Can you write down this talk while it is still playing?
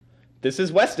This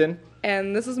is Weston.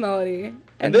 And this is Melodi.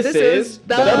 And this is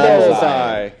The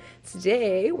Bullseye.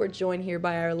 Today, we're joined here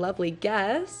by our lovely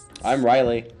guests. I'm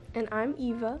Riley. And I'm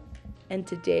Eva. And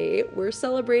today, we're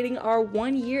celebrating our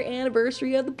 1-year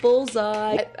anniversary of The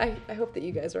Bullseye. I hope that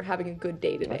you guys are having a good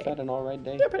day today. I've had an all right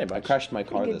day. Yeah, pretty much. I crashed my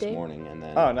car Pretty this good day. morning, and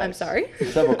then Oh, nice. I'm sorry?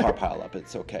 several car pile up.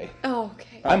 It's okay. Oh,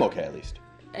 okay. I'm okay, at least.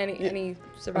 Any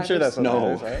survivors? I'm sure that's what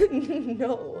No. matters, right?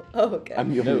 No. Oh, okay.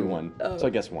 I'm the only No. one, Oh. so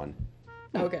I guess one.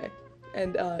 Okay.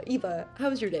 And Eva, how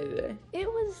was your day today? It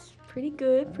was pretty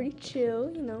good, pretty chill,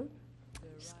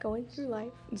 just going through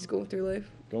life. Just going through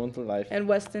life. Going through life. And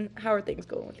Weston, how are things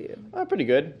going with you? Pretty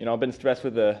good. I've been stressed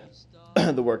with the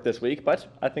the work this week, but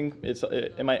I think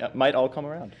it might all come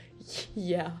around.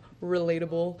 Yeah,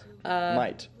 relatable.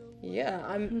 Might. Yeah,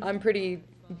 I'm pretty,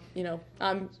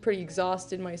 I'm pretty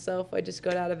exhausted myself. I just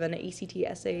got out of an ACT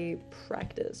essay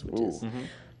practice, which is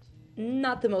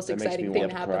not the most That makes exciting me thing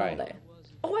want to to happen cry. all day.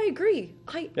 Oh, I agree.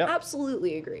 I Yep.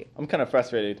 absolutely agree. I'm kind of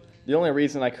frustrated. The only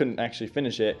reason I couldn't actually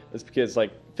finish it is because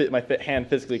my hand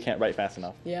physically can't write fast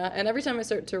enough. Yeah, and every time I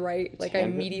start to write, I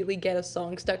Canvas. immediately get a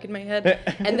song stuck in my head,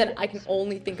 and then I can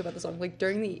only think about the song. Like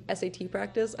during the SAT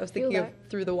practice, I was thinking of that.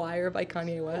 "Through the Wire" by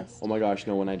Kanye West. Oh my gosh,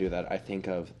 no, when I do that, I think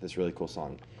of this really cool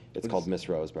song. It's called Miss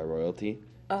Rose by Royalty.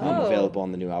 Oh. Available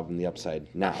on the new album, The Upside,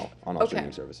 now on all Okay.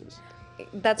 streaming services.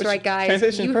 That's Which right, guys.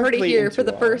 transitioned You heard it perfectly here for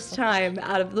into the first time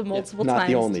out of the multiple not times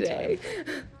the only today.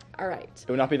 All right. It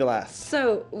would not be the last.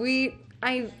 So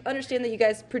I understand that you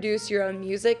guys produce your own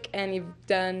music and you've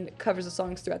done covers of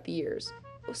songs throughout the years.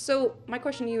 So my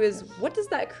question to you is, what does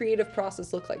that creative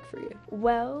process look like for you?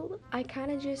 Well, I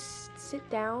kind of just sit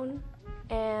down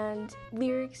and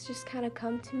lyrics just kind of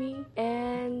come to me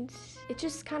and it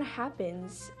just kind of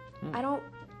happens.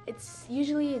 It's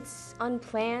usually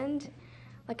unplanned.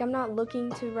 Like I'm not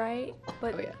looking to write,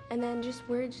 but Oh, yeah. and then just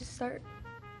words just start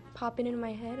popping into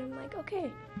my head. I'm like, okay,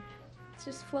 it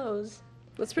just flows.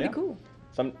 That's pretty Yeah. cool.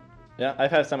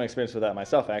 I've had some experience with that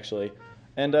myself actually,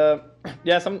 and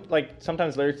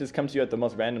sometimes lyrics just come to you at the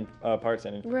most random parts,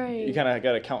 and Right. you kind of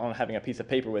got to count on having a piece of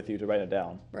paper with you to write it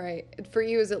down. Right. For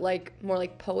you, is it more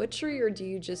like poetry, or do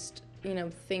you just,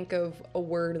 think of a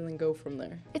word and then go from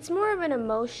there? It's more of an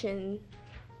emotion.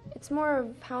 It's more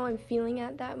of how I'm feeling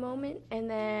at that moment, and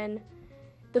then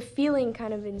the feeling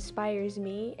kind of inspires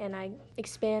me, and I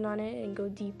expand on it and go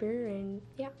deeper, and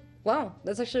yeah. Wow,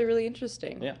 that's actually really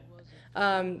interesting. Yeah.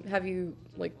 Have you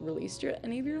released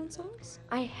any of your own songs?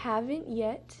 I haven't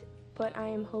yet, but I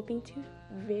am hoping to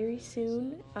very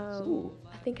soon.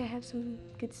 I think I have some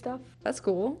good stuff. That's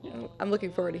cool. I'm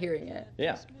looking forward to hearing it.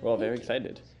 Yeah, we're all very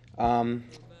excited.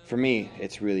 For me,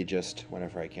 it's really just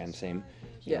whenever I can, same.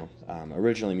 Yeah.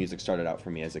 Originally, music started out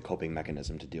for me as a coping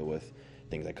mechanism to deal with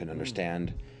things I couldn't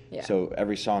understand. Yeah. So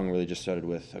every song really just started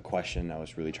with a question. I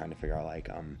was really trying to figure out,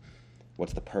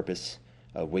 what's the purpose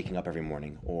of waking up every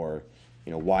morning? Or,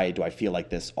 why do I feel like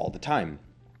this all the time?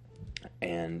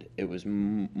 And it was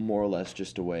more or less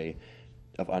just a way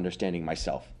of understanding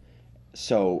myself.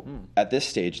 So at this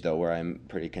stage, though, where I'm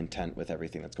pretty content with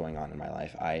everything that's going on in my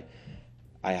life, I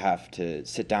have to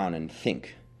sit down and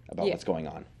think about Yeah. what's going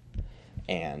on.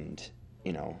 And,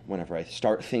 whenever I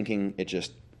start thinking, it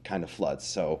just kind of floods.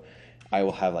 So I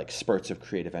will have spurts of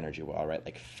creative energy where I'll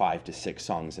write 5 to 6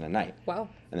 songs in a night. Wow.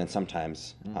 And then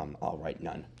sometimes I'll write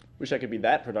none. Wish I could be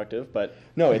that productive, but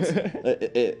No, it's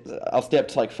I'll stay up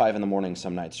to 5 in the morning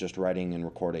some nights just writing and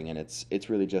recording, and it's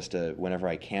really just whenever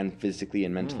I can physically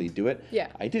and mentally do it, Yeah.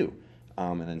 I do.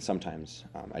 And then sometimes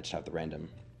I just have the random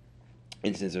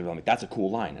instances of that's a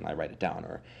cool line, and I write it down.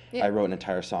 Or Yeah. I wrote an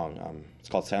entire song. It's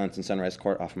called Silence in Sunrise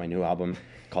Court off my new album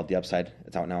called The Upside.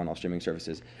 It's out now on all streaming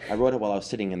services. I wrote it while I was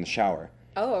sitting in the shower,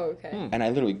 Oh, okay. and I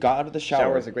literally got out of the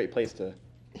shower is a great place to.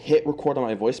 hit record on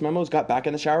my voice memos, got back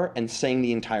in the shower, and sang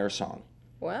the entire song.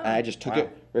 Wow. And I just took it,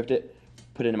 ripped it,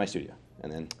 put it in my studio,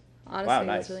 and then Honestly, Wow, that's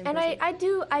nice. really And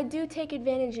impressive. I do take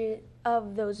advantage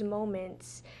of those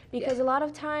moments because a lot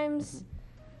of times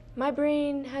my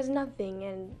brain has nothing,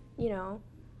 and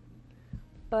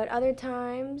but other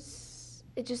times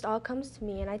it just all comes to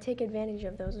me, and I take advantage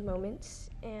of those moments.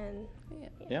 And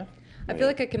Yeah. I feel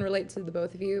like I can relate to the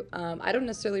both of you. I don't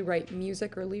necessarily write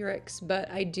music or lyrics, but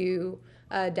I do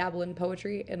dabble in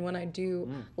poetry. And when I do,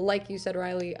 like you said,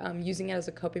 Riley, using it as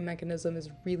a coping mechanism is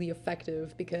really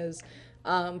effective because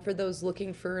for those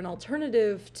looking for an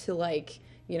alternative to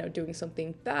doing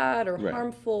something bad or Right.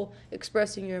 harmful,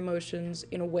 expressing your emotions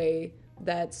in a way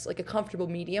that's a comfortable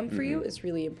medium for you is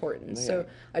really important. So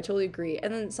I totally agree.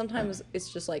 And then sometimes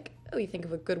it's just you think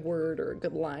of a good word or a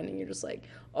good line and you're just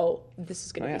oh, this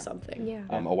is going to be something. yeah.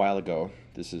 a while ago,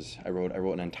 I wrote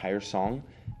an entire song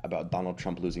about Donald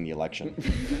Trump losing the election.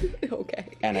 Okay.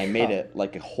 And I made it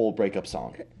like a whole breakup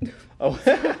song. Oh.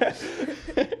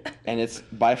 And it's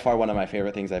by far one of my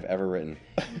favorite things I've ever written.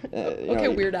 Okay,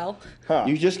 Weird Al. Huh.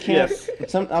 You just can't.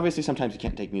 Yes. Obviously, sometimes you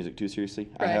can't take music too seriously.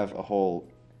 I Right. have a whole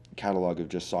catalog of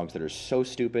just songs that are so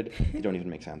stupid they don't even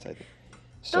make sense. I think.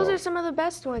 Those So- are some of the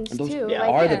best ones And those too. yeah,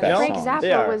 are the best Frank songs. They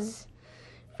Zappa are. was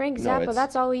Frank No, Zappa. it's-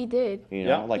 That's all he did. You know,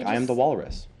 Yeah. like You I am the just-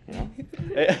 walrus. You know.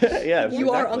 Yeah.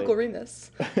 You are exactly. Uncle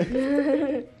Remus.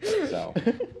 So.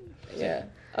 Yeah.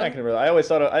 I can relate. I always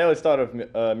thought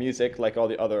of music, like all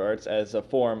the other arts, as a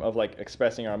form of like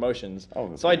expressing our emotions.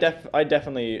 Oh, So I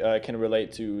definitely can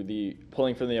relate to the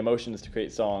pulling from the emotions to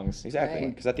create songs. Exactly. Right.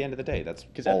 Because at the end of the day, that's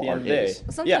Because at all the end art of the day, is.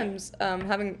 Sometimes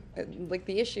having like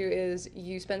the issue is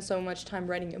you spend so much time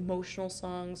writing emotional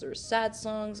songs or sad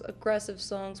songs, aggressive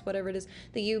songs, whatever it is,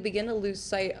 that you begin to lose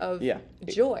sight of Yeah.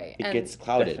 joy. It and gets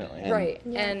clouded. Definitely. and- right,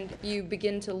 Yeah. and you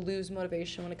begin to lose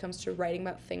motivation when it comes to writing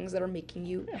about things that are making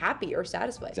you happy or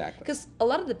satisfied. Exactly. Because a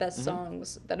lot of the best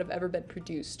songs that have ever been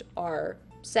produced are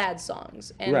sad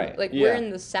songs, and Right. like Yeah. we're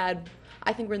in the sad.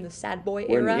 I think we're in the sad boy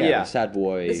We're in- era. yeah, Yeah. the sad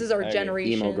boy. This is our I agree.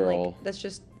 generation. Emo girl. Like, that's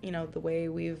just the way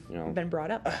we've You know. been brought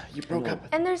up. You broke up.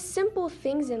 And there's simple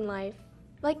things in life,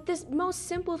 like this most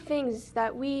simple things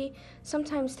that we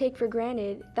sometimes take for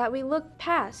granted, that we look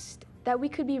past, that we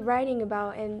could be writing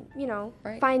about and,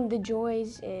 Right. find the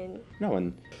joys in. No,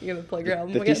 and You're gonna plug your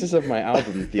album the again? thesis of my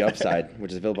album, The Upside, which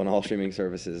is available on all streaming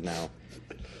services now.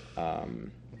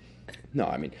 No,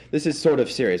 I mean, this is sort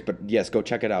of serious, but yes, go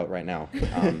check it out right now.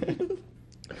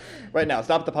 Right now,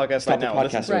 stop the podcast Stop right the now.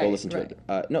 podcast Listen. and go Right, listen to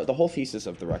it. No, the whole thesis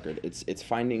of the record, it's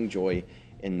finding joy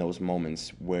in those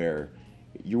moments where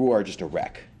you are just a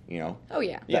wreck, you know? Oh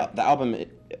yeah. Yeah. The album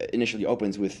initially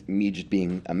opens with me just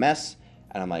being a mess,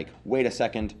 and I'm like, wait a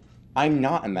second, I'm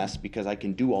not a mess because I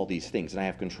can do all these things, and I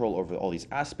have control over all these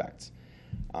aspects.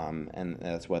 And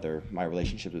that's whether my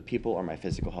relationships with people or my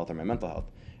physical health or my mental health.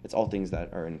 It's all things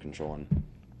that are in control, and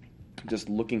just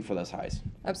looking for those highs.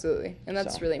 Absolutely, and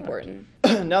that's So, really important.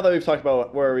 Now that we've talked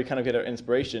about where we kind of get our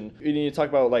inspiration, we need to talk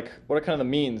about like what are kind of the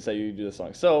means that you do the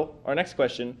song. So our next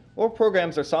question: what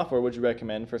programs or software would you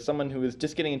recommend for someone who is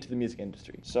just getting into the music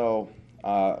industry? So,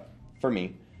 for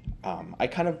me, I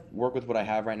kind of work with what I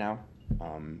have right now.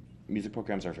 Music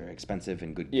programs are very expensive,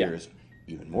 and good Yeah. gear is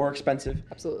even more expensive.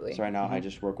 Absolutely. So right now, I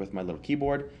just work with my little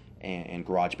keyboard and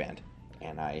GarageBand,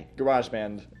 and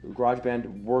GarageBand.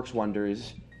 GarageBand works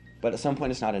wonders, but at some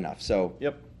point it's not enough. So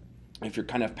Yep. if you're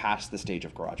kind of past the stage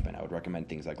of GarageBand, I would recommend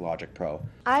things like Logic Pro.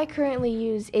 I currently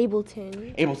use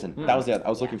Ableton. Ableton, that was it. I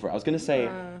was looking for. I was gonna say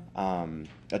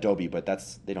Adobe, but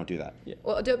they don't do that.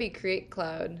 Well, Adobe Create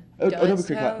Cloud Adobe does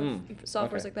Create Cloud. have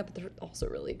softwares Okay. like that, but they're also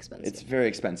really expensive. It's very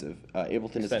expensive.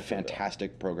 Ableton is a Expensive, though.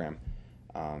 fantastic program.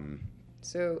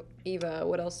 So, Eva,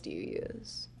 what else do you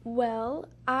use? Well,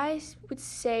 would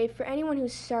say for anyone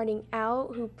who's starting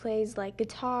out who plays like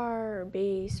guitar or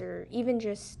bass or even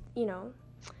just,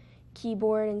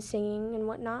 keyboard and singing and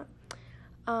whatnot,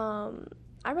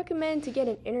 I recommend to get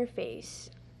an interface.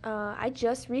 I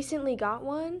just recently got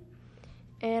one,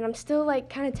 and I'm still like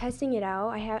kind of testing it out.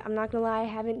 I'm not gonna lie, I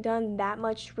haven't done that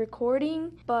much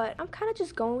recording, but I'm kind of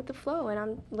just going with the flow, and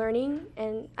I'm learning,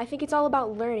 and I think it's all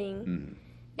about learning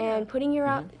and putting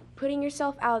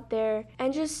yourself out there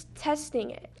and just testing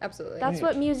it. Absolutely. That's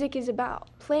what music is about.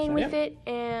 Playing with Yeah. it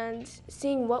and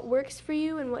seeing what works for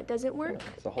you and what doesn't work.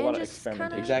 It's a whole and lot of just kinda-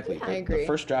 experimentation. Exactly. yeah. I The agree.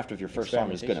 first draft of your first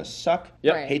song is gonna Experimentation. suck.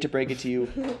 Yep. Right. Hate to break it to you.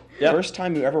 Yep. First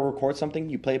time you ever record something,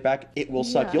 you play it back, it will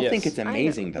suck. Yeah. You'll Yes. think it's I know.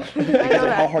 amazing though, I because know of how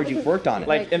that. hard you've worked on it.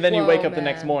 Like, and then you whoa, wake up the man.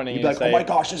 next morning You'd be and like, say, "Oh my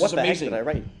gosh, this what is the amazing." heck did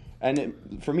I write?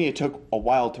 And for me, it took a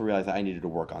while to realize that I needed to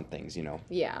work on things.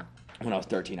 Yeah. When I was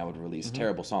 13, I would release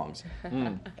terrible songs,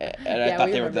 and Yeah, I thought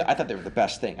we they were remember. I thought they were the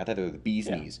best thing. I thought they were the bee's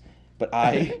Yeah. knees. But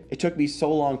it took me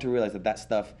so long to realize that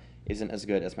stuff isn't as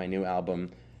good as my new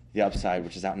album, The Upside,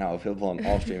 which is out now, available on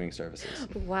all streaming services.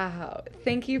 Wow.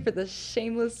 Thank you for the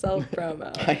shameless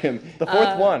self-promo. I am The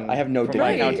fourth one. I have no from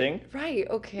my dignity. counting. Right,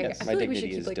 okay. Yes, I my feel like we should dignity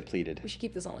keep, is like, depleted. We should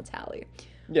keep this on a tally.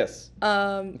 Yes.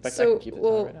 fact, I So, can keep the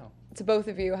time right now. to both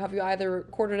of you, have you either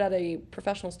recorded at a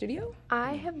professional studio?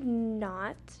 I have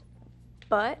not,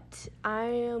 but I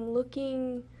am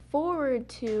looking forward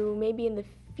to maybe in the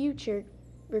future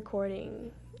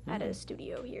recording at a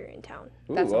studio here in town.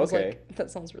 Ooh, That sounds okay. that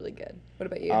sounds really good. What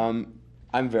about you?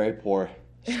 I'm very poor.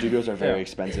 Studios are very Yeah.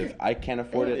 expensive. I can't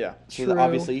afford it. Yeah. So True.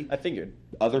 obviously, I figured.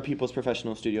 other people's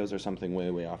professional studios are something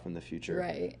way, way off in the future.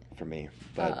 Right. For me,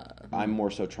 but I'm more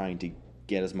so trying to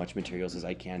get as much materials as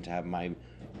I can to have my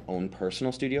own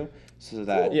personal studio, so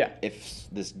that Cool. Yeah. if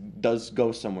this does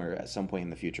go somewhere at some point in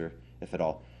the future, if at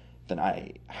all, then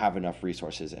I have enough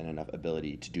resources and enough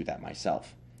ability to do that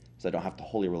myself. so I don't have to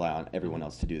wholly rely on everyone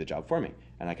else to do the job for me,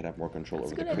 and I can have more control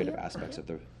That's over a the good creative idea. aspects of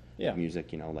the Yeah.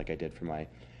 music, like I did for my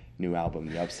new album,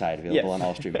 The Upside, available Yes. on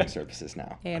all streaming services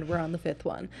now. And we're on the 5th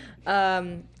one.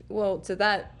 Well, to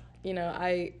that,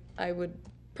 I would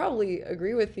probably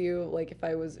agree with you. Like, if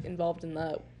I was involved in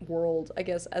that world, I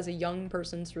guess as a young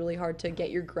person, it's really hard to get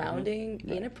your grounding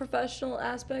in a professional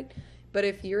aspect. But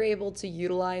if you're able to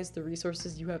utilize the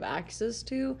resources you have access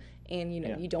to, and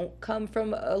you don't come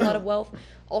from a lot of wealth,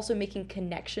 also making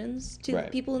connections to the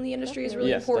Right. people in the industry is really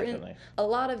Yes, important. definitely. A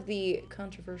lot of the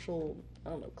controversial,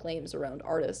 claims around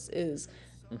artists is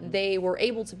they were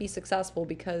able to be successful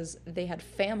because they had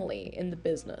family in the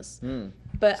business.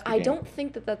 But I game. don't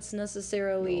think that that's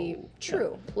necessarily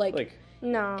true. Like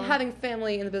No. having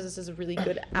family in the business is a really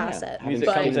good asset. Having Music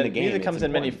But, family comes in in, the game, music it's comes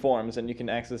in many important. forms, and you can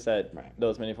access that Right.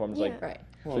 those many forms Yeah. like right.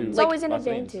 through It's Like- always an lots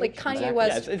of means. advantage. Like Kanye Exactly.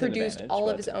 West Yeah, it's an produced advantage, all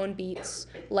but- of his own beats,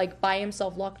 like by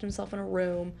himself, locked himself in a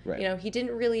room. Right. He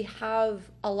didn't really have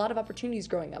a lot of opportunities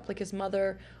growing up. Like his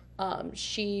mother,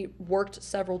 she worked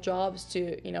several jobs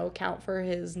to, account for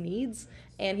his needs,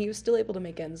 and he was still able to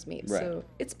make ends meet. Right. So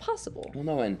it's possible. Well,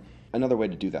 no, and another way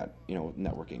to do that,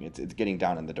 networking, it's getting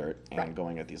down in the dirt and Right.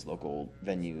 going at these local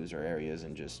venues or areas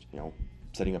and just,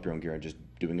 setting up your own gear and just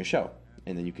doing a show.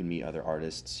 And then you can meet other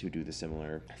artists who do the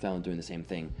similar style and doing the same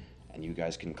thing, and you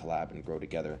guys can collab and grow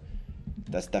together.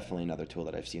 That's definitely another tool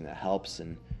that I've seen that helps,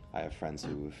 and I have friends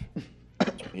who've,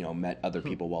 met other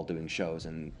people while doing shows,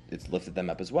 and it's lifted them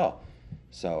up as well.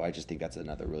 So I just think that's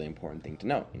another really important thing to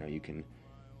know. You can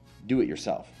do it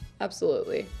yourself.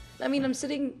 Absolutely. I mean, I'm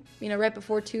sitting, right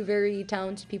before two very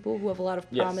talented people who have a lot of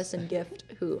Yes. promise and gift,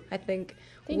 who I think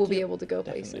Thank will be you. able to go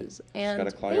Definitely. places. Just And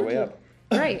gotta claw your way you. up.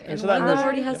 right, and so one that of them moves-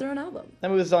 already has their own album. That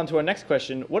moves on to our next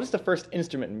question. What is the first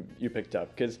instrument you picked up?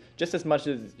 Because just as much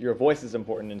as your voice is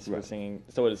important in Right. singing,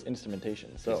 so is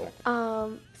instrumentation. So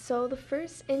Exactly. So the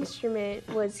first instrument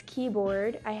was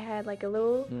keyboard. I had like a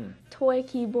little toy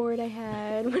keyboard I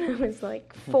had when I was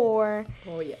like 4.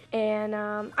 Oh, yeah. And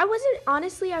I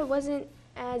wasn't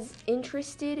as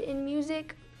interested in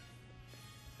music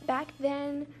back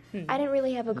then. I didn't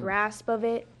really have a grasp of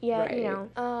it yet,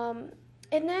 Right.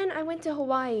 And then I went to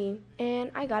Hawaii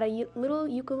and I got a little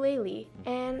ukulele.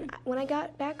 And when I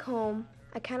got back home,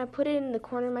 I kind of put it in the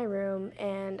corner of my room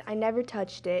and I never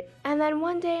touched it. And then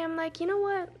one day I'm like, you know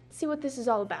what? See what this is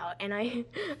all about. And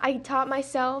I taught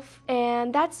myself,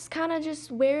 and that's kind of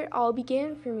just where it all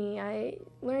began for me. I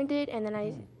learned it, and then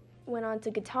I went on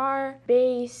to guitar,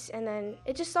 bass, and then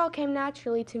it just all came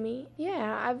naturally to me.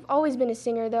 Yeah, I've always been a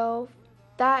singer though.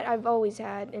 That I've always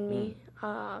had in me.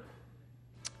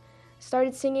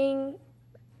 Started singing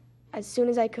as soon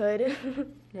as I could.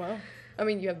 Wow. I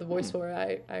mean, you have the voice for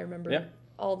it. I remember Yeah.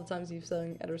 all the times you've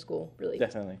sung at our school. Really,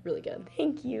 Definitely. really good.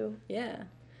 Thank you. Yeah.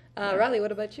 Riley,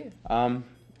 what about you?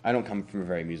 I don't come from a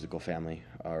very musical family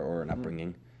or an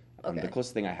upbringing. Okay. The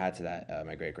closest thing I had to that,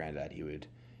 my great granddad, he would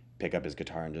pick up his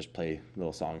guitar and just play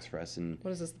little songs for us, and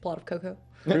What is this, the plot of Coco?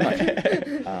 pretty much.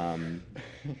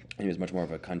 He was much more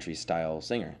of a country style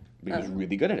singer, but he was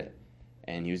really good at it.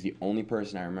 And he was the only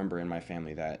person I remember in my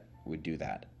family that would do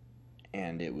that.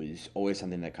 And it was always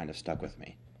something that kind of stuck with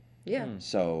me. Yeah.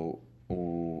 So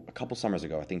a couple summers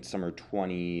ago, I think summer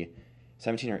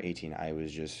 2017 or 18, I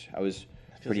was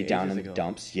pretty like down ages in the ago.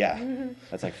 dumps. Yeah,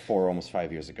 that's like almost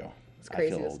 5 years ago. It's I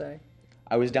crazy feel to old. say.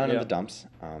 I was down in Yeah. the dumps.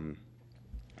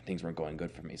 Things weren't going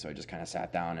good for me, so I just kind of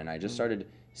sat down and I just started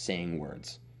saying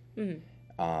words and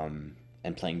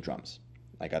playing drums.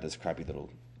 I got this crappy little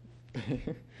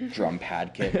drum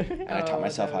pad kit, and I taught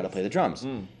myself how to play the drums.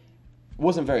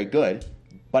 Wasn't very good,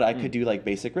 but I could do like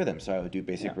basic rhythms. So I would do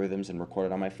basic rhythms and record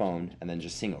it on my phone and then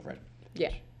just sing over it.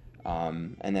 Yeah.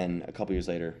 And then a couple years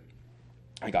later,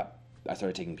 I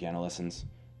started taking piano lessons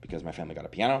because my family got a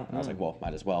piano, and I was like, well,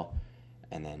 might as well.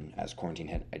 And then as quarantine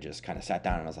hit, I just kind of sat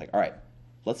down and I was like, all right,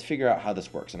 let's figure out how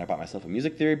this works. And I bought myself a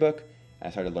music theory book, and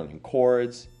I started learning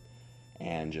chords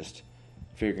and just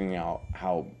figuring out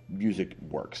how music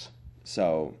works.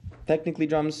 So technically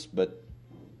drums, but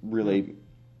really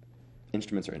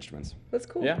instruments are instruments. That's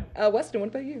cool. Yeah. Weston, what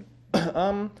about you?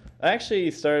 I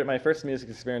actually started, my first music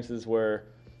experiences were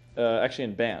actually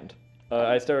in band.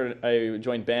 I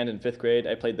joined band in 5th grade.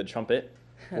 I played the trumpet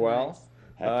for a while. Nice.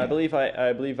 Heck I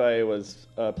yeah. believe I was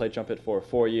played trumpet for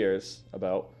 4 years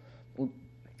about.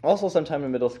 Also, sometime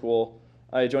in middle school,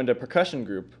 I joined a percussion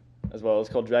group as well. It was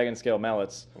called Dragon Scale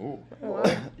Mallets. Ooh,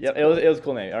 Yep, it was a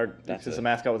cool name. That's Because a- the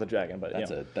mascot was a dragon, but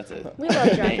that's you know. a We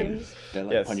love dragons. that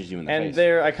like Yes. punches you in the and face.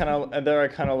 there I kind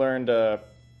of learned.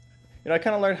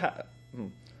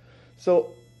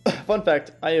 So Fun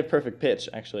fact: I have perfect pitch.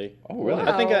 Actually. Oh, really?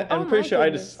 I think Wow. I'm Oh pretty my sure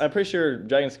goodness. I'm pretty sure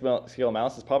Dragon Scale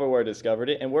Mouse is probably where I discovered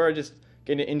it, and where I just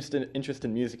gained an instant interest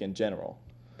in music in general.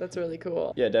 That's really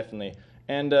cool. Yeah, definitely.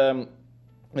 And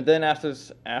then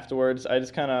afterwards, I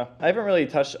just kind of I haven't really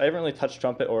touched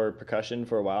trumpet or percussion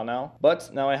for a while now.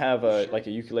 But now I have like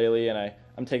a ukulele, and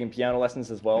I'm taking piano lessons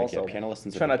as well. Heck yeah, So piano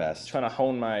lessons are trying the to best. trying to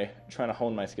hone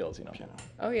my skills. You know. Piano.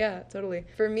 Oh yeah, totally.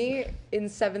 For me, in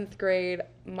 7th grade,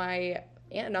 my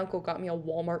aunt and uncle got me a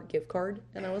Walmart gift card,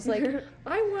 and I was like,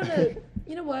 I want to,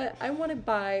 you know what? I want to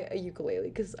buy a ukulele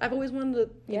because I've always wanted to,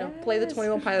 you know, play the Yes.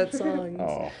 21 Pilots songs.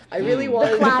 Oh. I really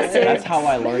wanted to classics. play. That's how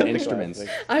I learned instruments.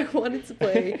 I wanted to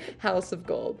play House of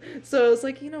Gold. So I was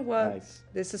like, you know what? Nice.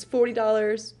 This is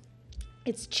 $40.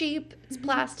 It's cheap. It's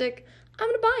plastic. I'm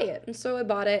going to buy it. And so I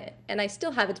bought it, and I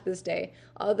still have it to this day,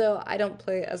 although I don't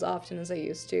play as often as I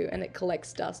used to, and it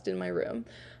collects dust in my room.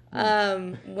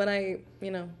 When I,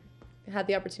 you know, had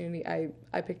the opportunity,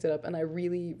 I picked it up, and I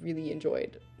really, really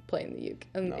enjoyed playing the uke.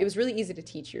 And it was really easy to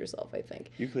teach yourself, I think.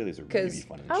 Ukuleles are really 'Cause-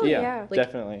 fun. Oh, Yeah, yeah. Like,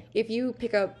 definitely. If you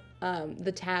pick up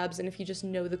the tabs, and if you just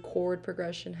know the chord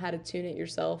progression, how to tune it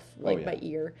yourself, like yeah. by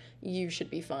ear, you should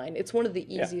be fine. It's one of the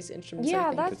easiest instruments. I Yeah,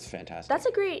 think. that's It's fantastic.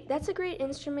 that's a great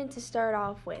instrument to start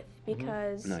off with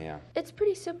because No, yeah. it's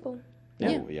pretty simple.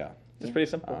 Oh, yeah. It's pretty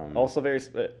simple. Also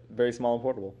very small and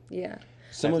portable. Yeah.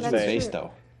 Similar to That's the bass, true.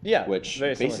 though. Yeah, Which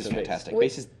very bass similar is to bass. fantastic. Which-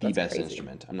 Bass is the that's best crazy.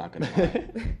 instrument. I'm not gonna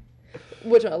lie.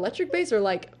 Which one, electric bass or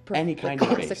like Any like kind of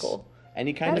bass. classical?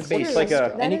 Any kind That's of bass. true. Like a-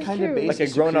 That any is kind of true. bass. Like a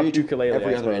is grown-up superior to ukulele, Every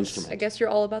I other suppose. instrument. I guess you're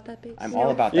all about that bass. I'm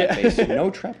all about that Yeah. bass. No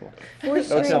treble. 4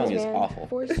 strings, song is man. awful.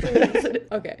 4 strings.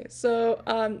 Okay,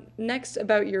 so next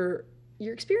about your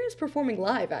experience performing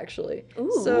live, actually. Ooh,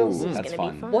 So this is that's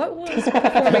gonna be fun. what was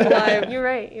performing live? You're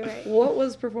right. You're right. What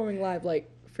was performing live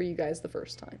like for you guys the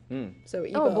first time? So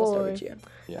Eva, I'll start boy. with you.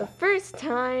 Yeah. The first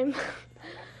time,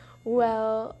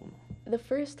 well, the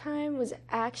first time was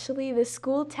actually the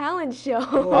school talent show.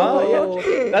 Oh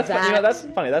yeah, that's that- that's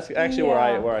funny. That's actually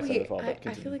Yeah. where I said Wait, it fall. I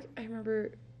feel like I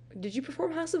remember. Did you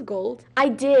perform House of Gold? I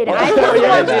did. Oh, I yeah, performed,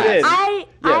 you did. I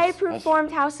Yes.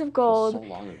 performed House of So Gold,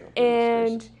 long ago.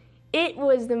 and it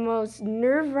was the most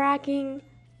nerve-wracking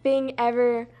thing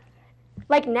ever.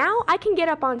 Like now, I can get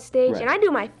up on stage Right. and I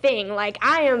do my thing. Like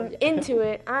I am into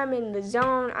it. I'm in the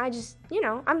zone. I just,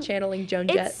 I'm Channeling Joan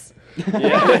It's- Jett.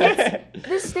 Yeah.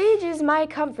 the stage is my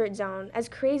comfort zone, as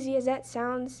crazy as that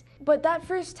sounds. But that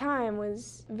first time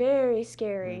was very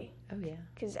scary Oh yeah.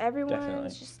 because everyone's Definitely.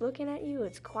 just looking at you.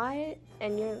 It's quiet,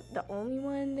 and you're the only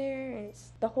one there, and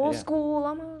it's the whole Yeah. school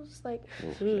almost. Like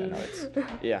Yeah, no, it's,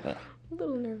 Yeah. a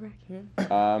little nerve-wracking.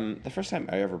 the first time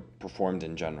I ever performed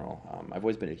in general, I've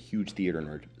always been a huge theater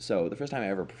nerd. So the first time I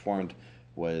ever performed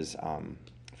was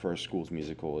for a school's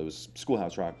musical. It was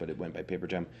Schoolhouse Rock, but it went by Paper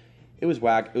Jam. It was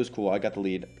whack. It was cool. I got the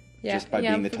lead just by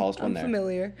being I'm the tallest one I'm there.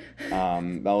 familiar.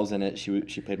 Mel was in it. She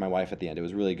played my wife at the end. It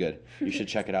was really good. You should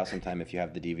check it out sometime if you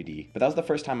have the DVD. But that was the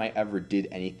first time I ever did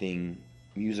anything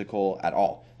musical at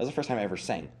all. That was the first time I ever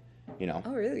sang.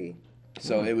 Oh really?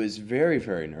 So it was very,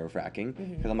 very nerve-wracking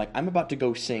because I'm like, I'm about to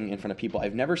go sing in front of people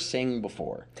I've never sang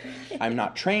before. I'm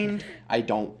not trained.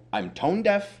 I'm tone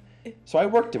deaf. So I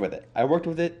worked with it.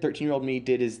 13-year-old me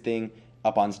did his thing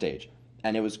up on stage,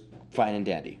 and it was fine and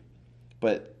dandy.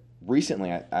 But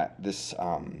recently, at this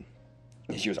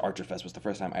year's Archer Fest was the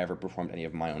first time I ever performed any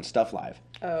of my own stuff live.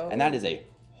 Oh. And that is a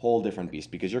whole different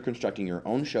beast because you're constructing your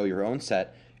own show, your own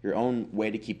set, your own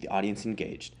way to keep the audience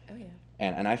engaged. Oh yeah.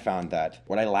 And I found that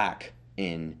what I lack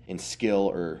in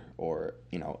skill or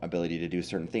ability to do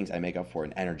certain things, I make up for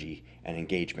in energy and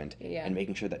engagement Yeah. and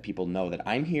making sure that people know that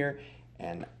I'm here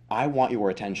and I want your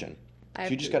attention. I So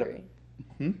have you just to gotta. agree.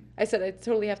 I said I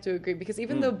totally have to agree because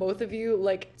even though both of you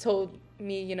told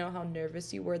me, how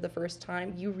nervous you were the first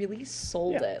time, you really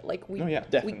sold Yeah. it. Like we Oh, yeah.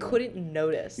 we Definitely. couldn't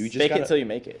notice. You just Fake it gotta- until you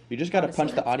make it. You just got to Honestly, punch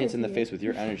the that's audience good in the for face you. with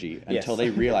your energy Yes. until they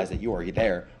realize that you are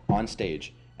there on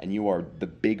stage and you are the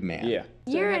big man. Yeah.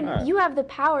 You have the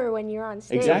power when you're on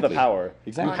stage. You have Exactly. the power.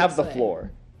 Exactly. You have the Honestly.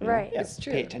 floor. Right. Yeah. It's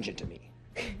true. Pay attention to me.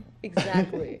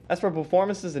 Exactly. As for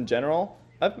performances in general,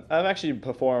 I've actually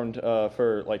performed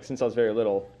for since I was very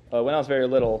little. When I was very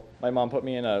little, my mom put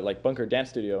me in a bunker dance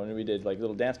studio, and we did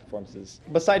little dance performances.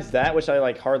 Besides that, which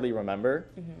I hardly remember,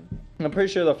 I'm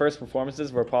pretty sure the first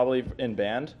performances were probably in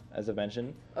band, as I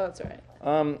mentioned. Oh, that's all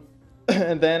right.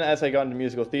 And then as I got into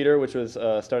musical theater, which was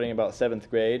starting about 7th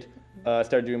grade, I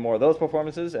started doing more of those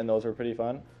performances, and those were pretty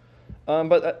fun.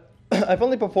 But I've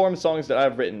only performed songs that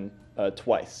I've written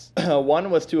twice. One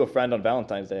was to a friend on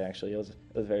Valentine's Day, actually. It was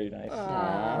very nice.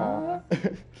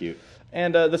 Cute.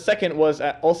 And the second was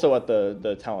also at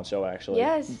the talent show, actually.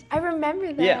 Yes, I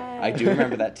remember that. Yeah, I do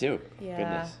remember that too. Yeah.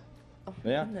 Goodness.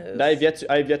 Yeah. goodness.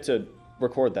 I've yet to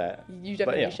record that. You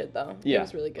definitely yeah. should, though. Yeah. It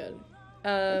was really good.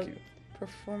 you.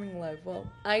 Performing live. Well,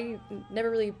 I never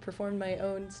really performed my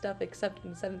own stuff except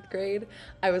in 7th grade.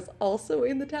 I was also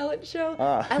in the talent show.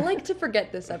 I like to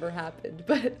forget this ever happened,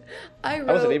 but I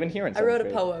wasn't even here in I wrote 7th a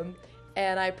grade. poem,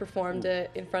 and I performed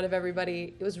it in front of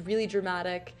everybody. It was really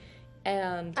dramatic,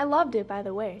 and I loved it, by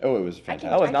the way. Oh, it was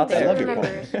fantastic. I was not can there. I love your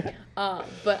remember poem. it.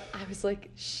 but I was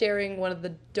like sharing one of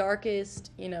the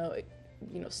darkest,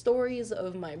 stories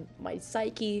of my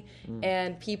psyche,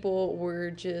 and people were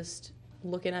just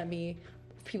looking at me,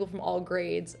 people from all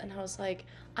grades, and I was like,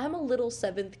 I'm a little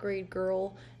 7th grade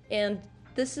girl, and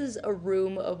this is a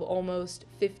room of almost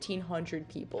 1,500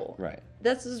 people. Right.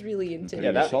 This is really Putting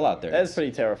intimidating. your soul out there. That's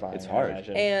pretty terrifying. it's I hard.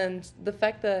 imagine. And the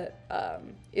fact that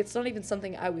it's not even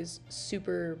something I was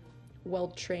super well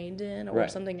trained in or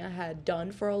Right. something I had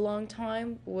done for a long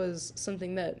time was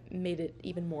something that made it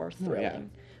even more thrilling.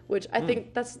 Which I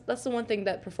think that's the one thing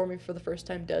that performing for the first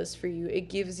time does for you. It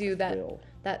gives you Thrill.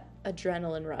 that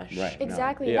adrenaline rush. Right. No.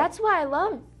 Exactly. Yeah. That's what I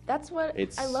love. That's what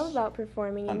It's I love about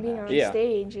performing and being on Yeah.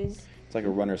 stage is It's like a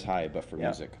runner's high, but for Yeah.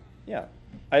 music. Yeah,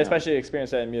 I especially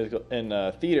experienced that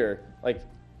in theater. Like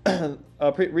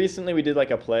recently, we did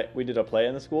a play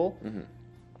in the school. And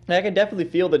I could definitely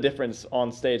feel the difference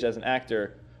on stage as an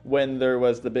actor when there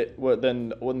was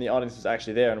when the audience was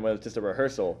actually there and when it was just a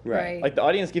rehearsal. Right. Like the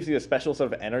audience gives you a special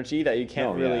sort of energy that you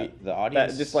can't Oh, yeah. really. The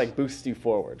audience- that just like boosts you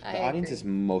forward. I The audience agree. is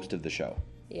most of the show.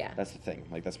 Yeah. That's the thing.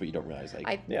 Like that's what you don't realize. Like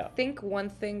I Yeah. think one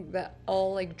thing that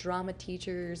all like drama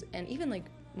teachers and even like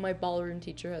my ballroom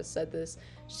teacher has said this.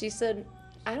 She said,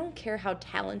 I don't care how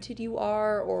talented you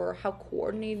are or how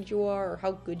coordinated you are or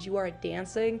how good you are at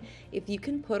dancing. If you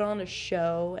can put on a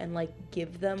show and like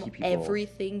give them Keep people-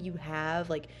 everything you have,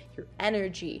 like your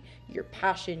energy, your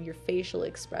passion, your facial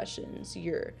expressions,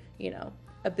 your,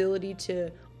 ability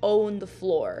to own the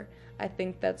floor. I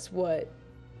think that's what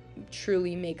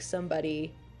truly makes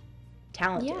somebody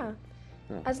talented. yeah.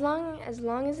 As long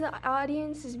as the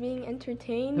audience is being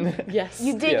entertained, Yes.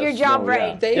 you did Yes. your job Oh, yeah.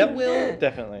 right. They Yep, will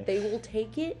definitely. They will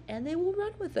take it and they will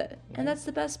run with it. And that's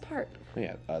the best part. Oh,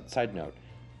 yeah. Side note.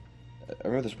 I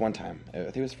remember this one time. I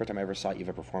think it was the first time I ever saw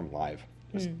Eva perform live.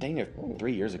 It was dang near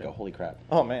 3 years ago. Holy crap.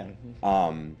 Oh man.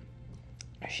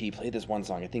 She played this one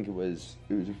song. I think it was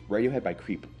Radiohead by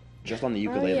Creep, just on the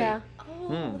Oh ukulele. yeah.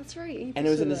 Oh, that's right. And it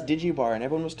was in this digi bar, and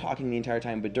everyone was talking the entire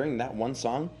time. But during that one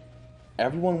song,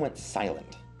 everyone went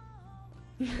silent.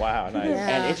 Wow. Nice.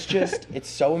 Yeah. And it's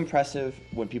so impressive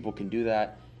when people can do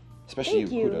that. Especially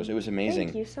Thank you. kudos. It was amazing.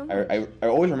 Thank you so I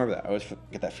always remember that. I always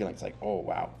get that feeling. It's like, oh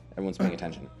wow, everyone's paying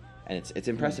attention, and it's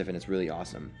impressive and it's really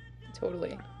awesome.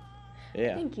 Totally.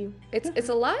 Yeah. Thank you. It's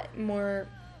a lot more.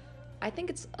 I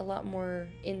think it's a lot more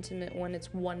intimate when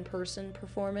it's one person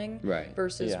performing Right.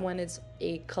 versus Yeah. when it's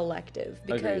a collective.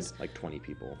 Agreed. Because Like 20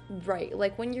 people. right,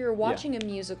 like when you're watching a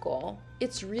musical,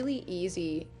 it's really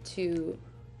easy to,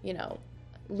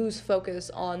 lose focus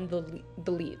on the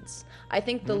leads. I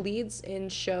think the leads in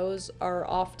shows are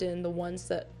often the ones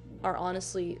that are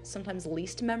honestly sometimes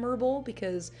least memorable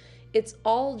because it's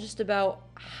all just about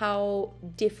how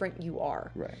different you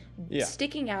are. Right. Yeah.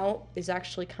 Sticking out is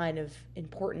actually kind of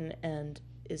important and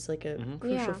is like a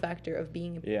crucial Yeah. factor of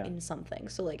being Yeah. in something.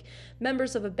 So like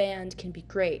members of a band can be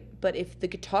great, but if the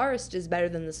guitarist is better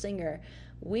than the singer,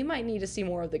 we might need to see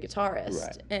more of the guitarist.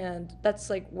 Right. And that's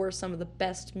like where some of the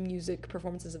best music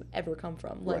performances have ever come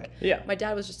from. Like Right. Yeah. my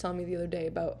dad was just telling me the other day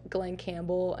about Glenn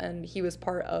Campbell, and he was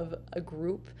part of a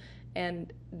group,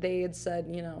 and they had said,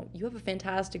 you have a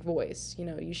fantastic voice.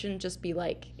 You shouldn't just be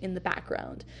like in the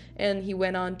background. And he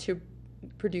went on to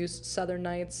produce Southern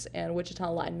Nights and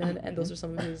Wichita Lineman, and those are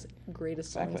some of his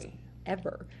greatest songs Exactly.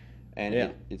 ever. And Yeah.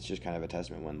 it's just kind of a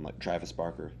testament when like Travis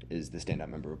Barker is the standout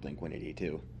member of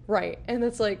Blink-182. Right. And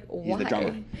it's like, why? He's the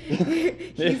drummer.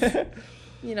 He's,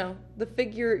 the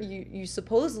figure you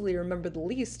supposedly remember the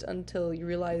least until you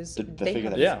realize The they figure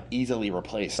have, that's Yeah. easily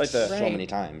replaced like the- so Right. many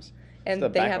times. and the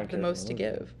they background have the character most to in the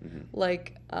give.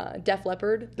 Like Def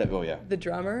Leppard, Oh yeah. the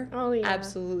drummer, Oh, yeah.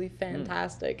 absolutely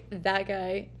fantastic. That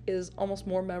guy is almost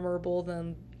more memorable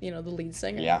than the lead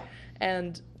singer. Yeah.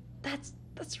 And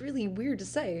that's really weird to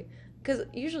say because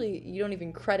usually you don't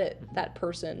even credit that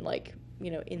person like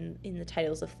in the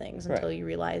titles of things until Right. you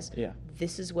realize Yeah.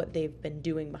 this is what they've been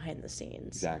doing behind the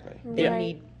scenes. Exactly. They Right.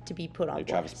 need to be put on Like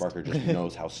Travis blast. Barker just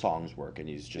knows how songs work, and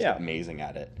he's just Yeah. amazing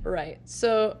at it. Right.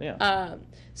 So, Yeah.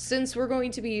 since we're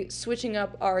going to be switching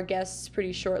up our guests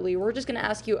pretty shortly, we're just going to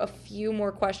ask you a few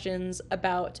more questions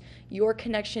about your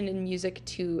connection in music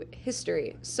to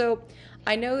history. So,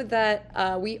 I know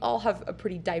that we all have a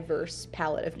pretty diverse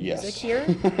palette of music here.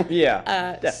 Yeah,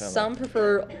 definitely. Some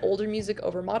prefer older music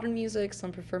over modern music.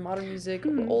 Some prefer modern music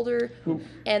over older.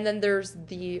 And then there's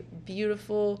the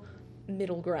beautiful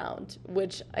middle ground,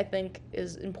 which I think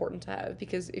is important to have,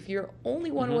 because if you're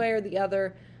only one way or the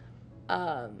other,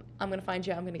 I'm going to find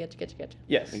you. I'm going to get you.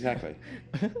 Yes, Exactly.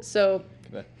 So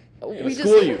we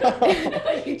school you.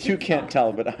 You can't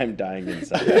tell, but I'm dying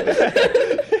inside.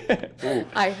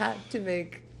 I had to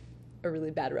make a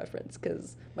really bad reference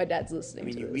because my dad's listening I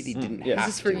mean, to you this. really didn't Yes. have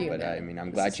This is for to, you, but man. I mean, I'm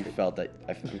This glad is you for- felt that.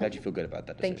 I'm glad you feel good about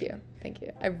that decision. Thank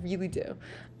you. I really do.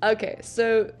 Okay,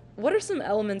 so what are some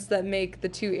elements that make the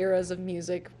two eras of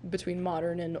music between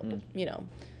modern and,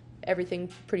 everything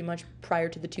pretty much prior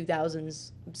to the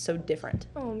 2000s so different?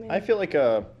 Oh man, I feel like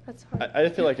that's hard. I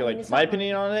feel like it's my not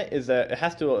opinion on it is that it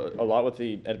has to do a lot with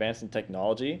the advance in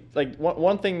technology. Like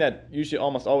one thing that usually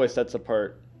almost always sets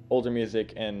apart older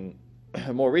music and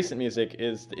more recent music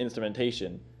is the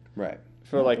instrumentation. Right.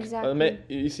 For like Exactly.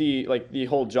 you see, like the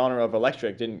whole genre of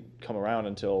electric didn't come around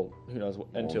until who knows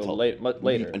until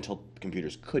later. Until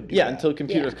computers could do Yeah, that. until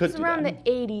computers Yeah. could It's do around that.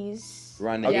 the 80s.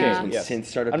 Around the Okay, 80s when yes. synth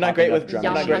started I'm not popping great up, with drum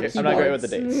I'm not great. machines. I'm not great with the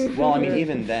keyboards. dates. Well, I mean,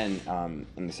 even then,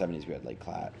 in the 70s, we had like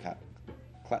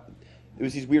it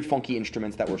was these weird funky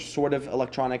instruments that were sort of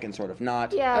electronic and sort of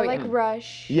not. Yeah, Oh, like yeah.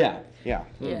 Rush. Yeah. Yeah.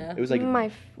 It was like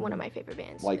One of my favorite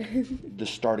bands. like the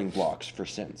starting blocks for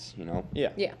synths, Yeah.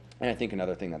 Yeah. And I think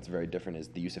another thing that's very different is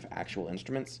the use of actual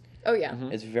instruments. Oh, yeah.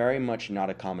 It's very much not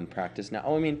a common practice now.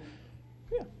 Oh, I mean,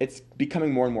 it's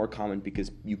becoming more and more common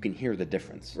because you can hear the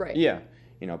difference. Right. Yeah.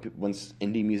 You know, once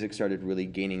indie music started really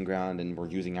gaining ground and we're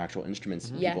using actual instruments,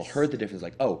 people Yes. heard the difference.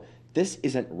 Like, oh, this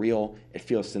isn't real. It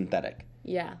feels synthetic.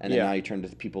 Yeah. And then Yeah. now you turn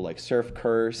to people like Surf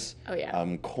Curse, Oh, yeah.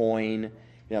 Coin,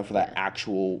 for that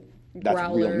actual, that's real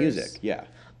Growlers. music. Yeah.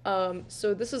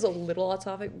 So this is a little off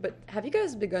topic, but have you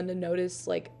guys begun to notice,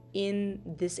 like, in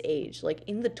this age, like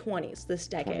in the 20s, this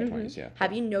decade, 20s, yeah.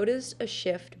 have you noticed a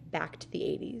shift back to the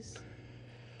 80s?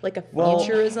 Like a Well-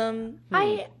 futurism?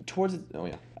 Towards, oh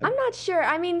yeah. I'm not sure.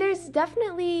 I mean, there's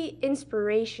definitely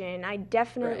inspiration. I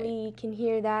definitely can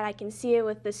hear that. I can see it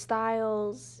with the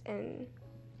styles and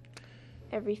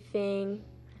everything.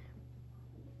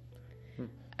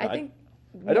 I think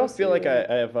I don't feel like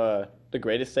mostly- I have the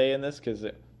greatest say in this because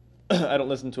I don't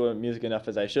listen to music enough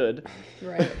as I should.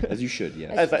 Right. As you should,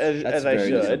 yes. As That's I very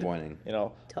should. disappointing.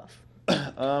 Tough.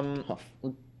 Tough.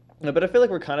 No, but I feel like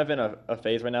we're kind of in a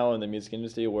phase right now in the music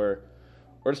industry where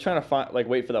we're just trying to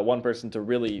wait for that one person to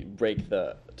really break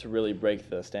the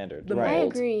standard. The Right. mold.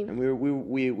 I agree. And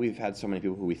we've had so many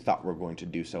people who we thought were going to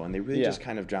do so, and they really Yeah. just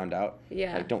kind of drowned out.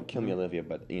 Yeah. Like, don't kill me, Olivia,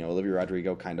 but Olivia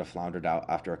Rodrigo kind of floundered out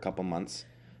after a couple months.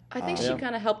 I think she Yeah.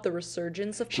 kind of helped the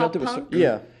resurgence of She helped pop the punk.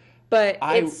 Yeah. But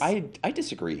I it's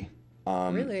disagree.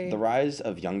 Really? The rise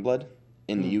of Youngblood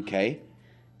in the UK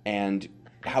and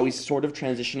how he's sort of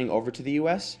transitioning over to the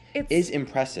US is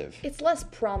impressive. it's less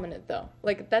prominent though.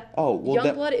 Like that. Oh, well,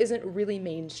 Youngblood isn't really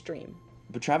mainstream.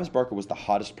 But Travis Barker was the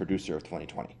hottest producer of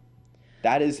 2020.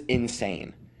 That is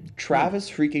insane. Travis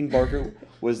freaking Barker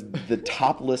was the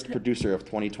top list producer of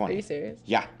 2020. Are you serious?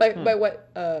 Yeah. By what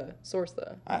source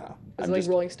though? I don't know. Is it like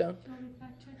Rolling Stone?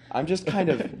 I'm just kind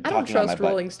of I don't talking out my trust butt.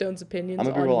 Rolling Stone's opinions I'm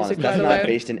gonna be on real music, honest. by That's the not way.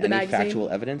 based in The any magazine. factual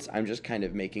evidence. I'm just kind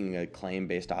of making a claim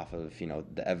based off of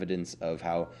the evidence of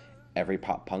how every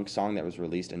pop punk song that was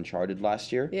released and charted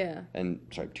last year, Yeah. and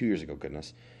 2 years ago,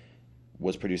 goodness,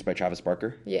 was produced by Travis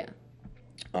Barker. Yeah.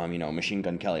 Machine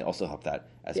Gun Kelly also helped that.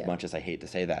 As Yeah. much as I hate to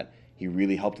say that, he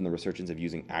really helped in the resurgence of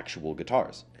using actual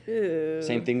guitars. Ew.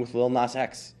 Same thing with Lil Nas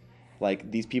X.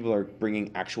 Like, these people are bringing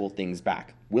actual things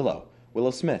back. Willow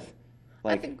Smith.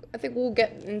 I think we'll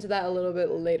get into that a little bit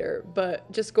later, but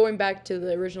just going back to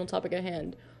the original topic at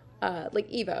hand, like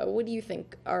Eva, what do you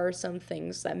think are some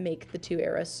things that make the two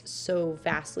eras so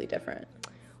vastly different?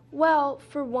 Well,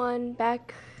 for one,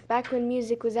 back when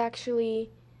music was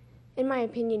actually, in my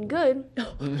opinion, good.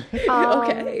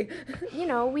 Okay.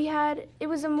 It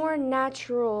was a more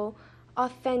natural,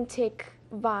 authentic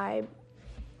vibe,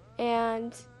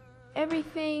 and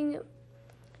everything.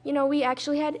 We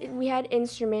actually had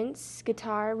instruments,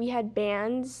 guitar. We had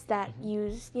bands that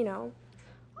used,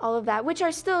 all of that, which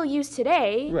are still used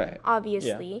today, Right.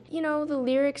 obviously. The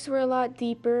lyrics were a lot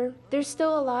deeper. There's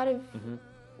still a lot of,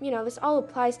 this all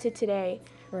applies to today.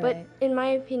 But Right. in my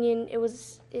opinion,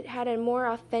 it had a more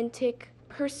authentic,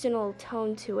 personal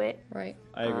tone to it. Right.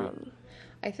 I agree.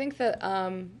 I think that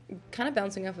kind of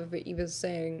bouncing off of what Eva's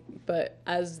saying, but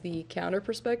as the counter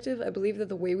perspective, I believe that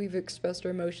the way we've expressed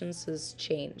our emotions has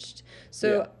changed.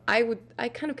 So I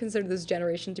kind of consider this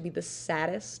generation to be the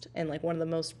saddest and like one of the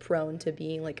most prone to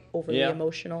being like overly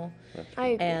emotional. I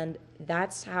agree. And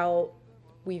that's how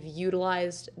we've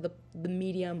utilized the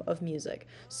medium of music.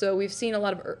 So we've seen a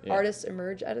lot of artists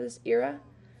emerge out of this era.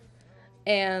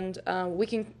 And we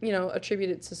can, attribute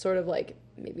it to sort of like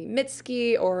maybe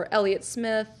Mitski or Elliott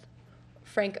Smith,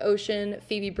 Frank Ocean,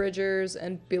 Phoebe Bridgers,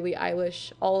 and Billie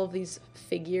Eilish. All of these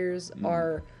figures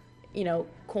are,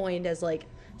 coined as like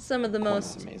some of the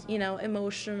most,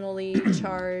 emotionally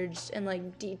charged and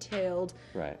like detailed.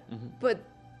 Right. Mm-hmm. But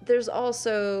there's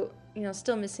also,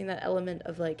 still missing that element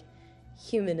of like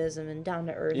humanism and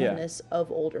down-to-earthness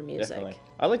of older music. Definitely.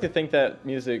 I like to think that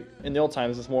music in the old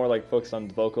times was more like focused on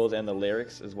the vocals and the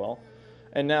lyrics as well.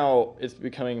 And now it's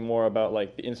becoming more about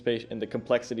like the inspiration and the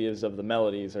complexities of the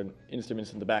melodies or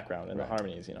instruments in the background and the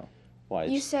harmonies, Well,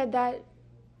 You said that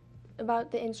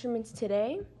about the instruments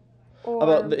today? Or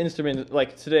About the instrument,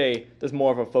 like today, there's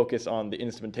more of a focus on the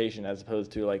instrumentation as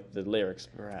opposed to like the lyrics,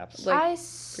 perhaps. Like, I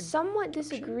somewhat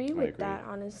disagree with that,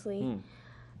 honestly.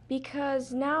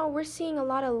 Because now we're seeing a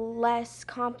lot of less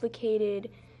complicated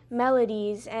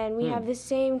melodies, and we have the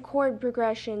same chord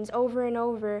progressions over and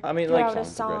over throughout a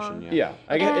song. Yeah,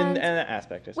 I get in that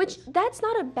aspect, I suppose. Which, that's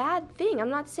not a bad thing. I'm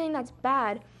not saying that's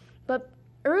bad. But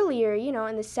earlier, in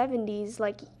the 70s,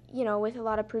 like, with a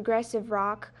lot of progressive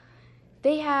rock,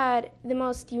 they had the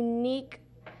most unique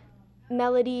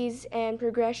melodies and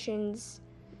progressions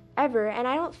ever, and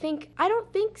I don't think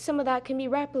some of that can be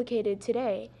replicated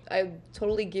today. I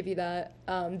totally give you that.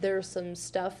 There's some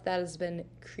stuff that has been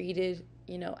created,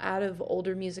 out of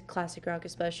older music, classic rock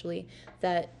especially,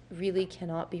 that really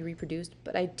cannot be reproduced.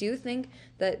 But I do think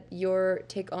that your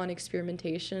take on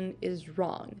experimentation is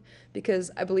wrong,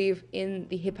 because I believe in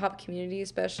the hip-hop community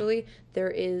especially, there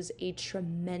is a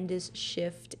tremendous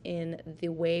shift in the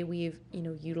way we've,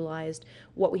 utilized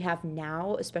what we have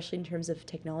now, especially in terms of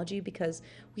technology, because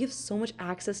we have so much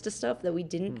access to stuff that we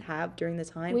didn't have during the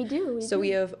time. We do. We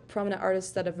have prominent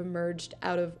artists that have emerged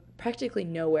out of practically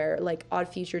nowhere, like Odd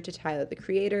Future to Tyler, the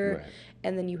Creator,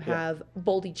 and then you have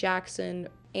Boldy Jackson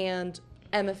and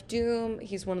MF Doom.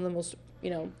 He's one of the most,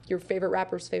 your favorite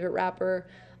rapper's favorite rapper.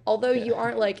 Although you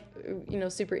aren't like,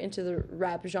 super into the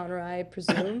rap genre, I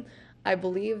presume, I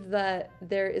believe that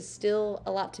there is still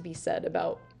a lot to be said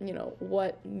about,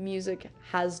 what music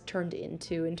has turned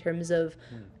into in terms of,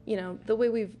 the way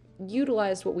we've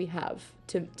utilized what we have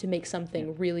to make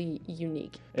something really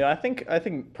unique. Yeah, I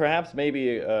think perhaps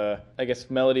maybe I guess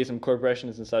melodies and chord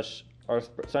progressions and such are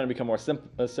starting to become more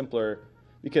simpler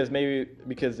because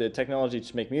the technology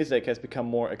to make music has become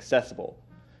more accessible.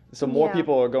 So more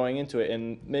people are going into it,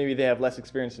 and maybe they have less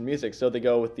experience in music, so they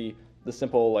go with the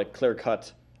simple, like,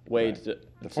 clear-cut way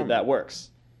that works.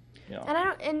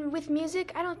 And with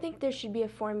music, I don't think there should be a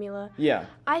formula. Yeah.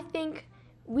 I think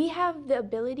we have the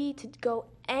ability to go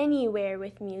anywhere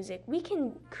with music. We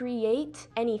can create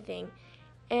anything.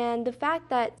 And the fact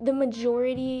that the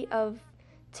majority of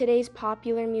today's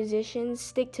popular musicians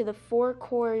stick to the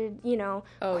 4-chord,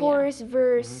 chorus,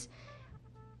 verse,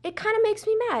 it kind of makes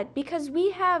me mad, because we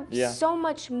have so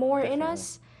much more in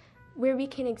us where we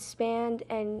can expand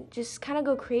and just kind of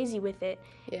go crazy with it.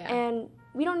 Yeah. And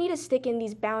we don't need to stick in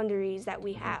these boundaries that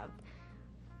we have.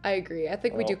 I agree. I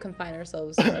think we do confine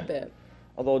ourselves a bit.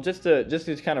 Although just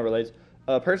to kind of relate,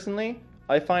 personally,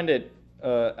 I find it,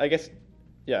 I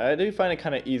do find it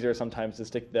kind of easier sometimes to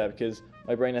stick to that, because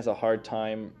my brain has a hard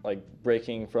time like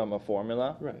breaking from a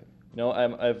formula. Right.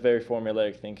 I have very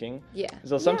formulaic thinking. Yeah.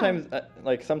 So sometimes,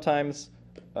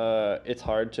 it's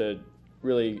hard to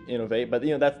really innovate, but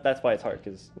that's why it's hard,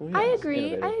 because I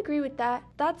agree with that.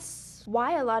 That's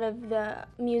why a lot of the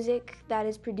music that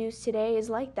is produced today is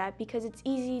like that, because it's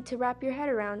easy to wrap your head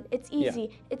around. It's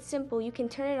easy. It's simple. You can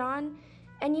turn it on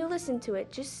and you listen to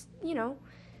it just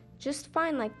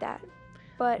fine like that.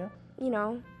 But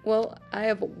Well, I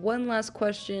have one last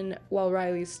question while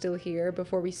Riley's still here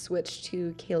before we switch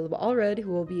to Caleb Allred,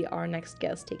 who will be our next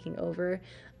guest taking over.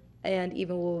 And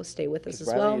even will stay with us as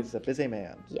well. Riley is a busy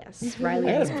man. Yes,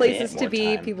 Riley has places to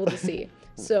be, people to see.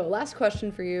 So, last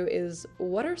question for you is,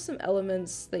 what are some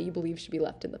elements that you believe should be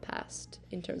left in the past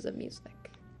in terms of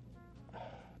music?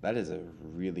 That is a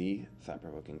really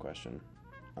thought-provoking question.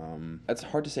 It's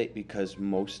hard to say, because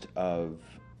most of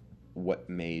what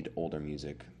made older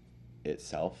music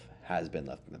itself has been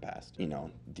left in the past.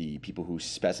 The people who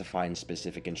specify in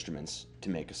specific instruments to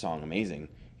make a song amazing,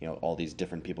 all these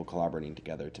different people collaborating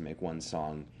together to make one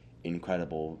song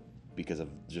incredible because of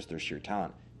just their sheer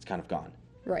talent, it's kind of gone.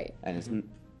 Right. And it's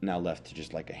now left to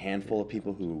just like a handful of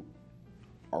people who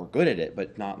are good at it,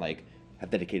 but not like have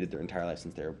dedicated their entire life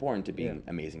since they were born to being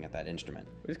amazing at that instrument.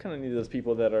 We just kind of need those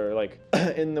people that are like,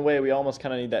 in the way we almost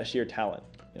kind of need that sheer talent,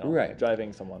 you know, Right.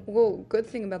 driving someone. Well, good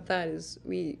thing about that is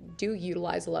we do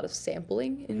utilize a lot of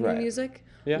sampling in new Right. music.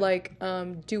 Yeah. Like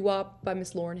Doo-Wop by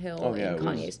Miss Lauryn Hill Oh, yeah, and it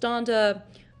was- Kanye's Donda,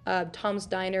 Tom's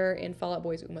Diner in Fall Out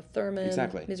Boy's Uma Thurman,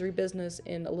 Exactly. Misery Business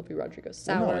in Olivia Rodrigo's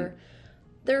Well, no, Sour. and-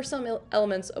 There are some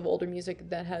elements of older music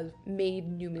that have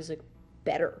made new music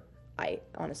better, I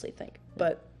honestly think.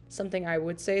 But something I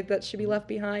would say that should be left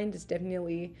behind is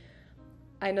definitely,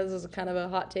 I know this is kind of a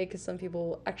hot take because some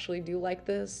people actually do like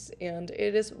this, and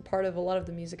it is part of a lot of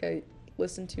the music I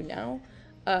listen to now.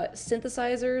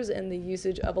 Synthesizers and the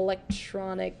usage of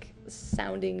electronic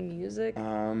sounding music,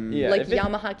 Yeah, like if it-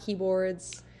 Yamaha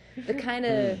keyboards, the kind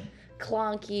of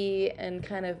clunky and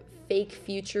kind of fake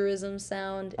futurism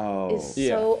sound Oh. is Yeah.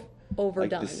 so Like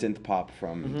overdone. the synth pop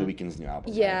from The Weeknd's new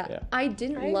album. Yeah, Yeah. I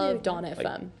didn't I agree love with Dawn that.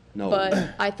 FM, No. but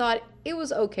I thought it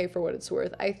was okay for what it's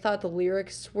worth. I thought the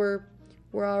lyrics were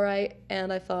all right,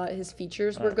 and I thought his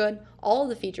features were good. All of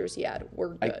the features he had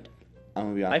were good. I'm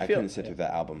gonna be honest, I feel- couldn't sit through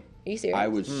that album. Are you serious? I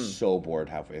was so bored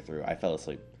halfway through. I fell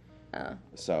asleep.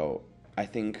 So I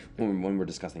think when we're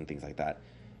discussing things like that,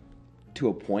 to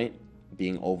a point,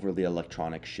 being overly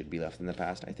electronic should be left in the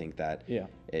past. I think that Yeah.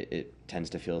 it tends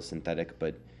to feel synthetic,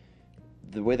 but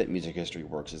the way that music history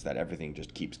works is that everything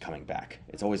just keeps coming back.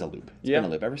 It's always a loop. It's Yeah. been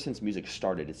a loop. Ever since music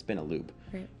started, it's been a loop.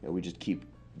 Right. You know, we just keep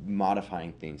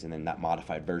modifying things, and then that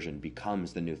modified version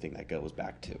becomes the new thing that goes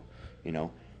back to, you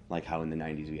know, like how in the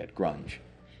 90s we had grunge.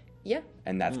 Yeah.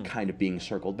 And that's kind of being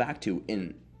circled back to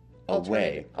in a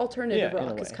way. Alternative Yeah, in a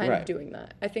rock is way. kind of Right. doing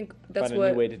that. I think that's Find a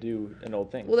what. new way to do an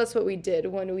old thing. Well, that's what we did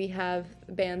when we have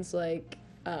bands like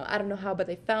I don't know how, but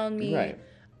they found me. Right.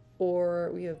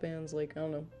 Or we have bands like, I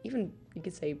don't know, even you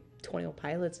could say 21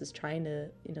 Pilots is trying to,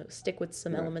 stick with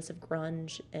some Right. elements of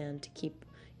grunge and to keep,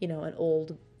 an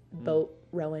old boat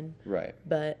rowing. Right.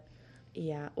 But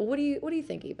yeah, what do you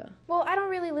think, Eva? Well, I don't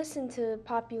really listen to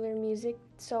popular music,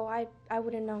 so I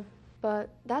wouldn't know. But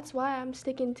that's why I'm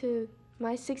sticking to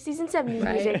my 60s and 70s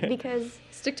Right. music because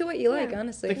Stick to what you like, Yeah.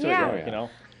 honestly. Stick to Yeah. it, you know.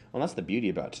 Well, that's the beauty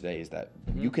about today is that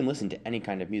you can listen to any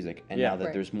kind of music, and Yeah. now that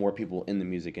Right. there's more people in the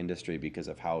music industry because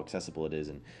of how accessible it is,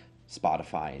 and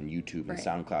Spotify and YouTube and Right.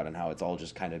 SoundCloud, and how it's all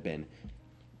just kind of been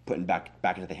put back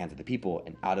into the hands of the people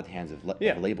and out of the hands of,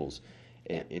 Yeah. of labels.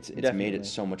 It's made Definitely. it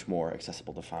so much more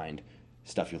accessible to find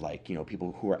stuff you like.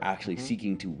 People who are actually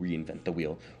seeking to reinvent the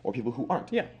wheel, or people who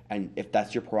aren't. Yeah. And if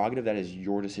that's your prerogative, that is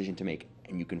your decision to make,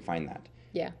 and you can find that.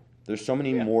 Yeah. There's so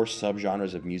many more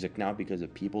subgenres of music now because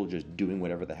of people just doing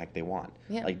whatever the heck they want.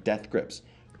 Yeah. Like Death Grips.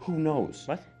 Who knows?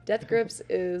 What? Death Grips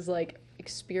is like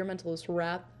experimentalist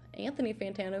rap. Anthony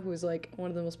Fantana, who is like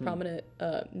one of the most prominent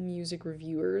music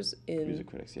reviewers in Music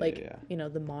critics, yeah, like yeah.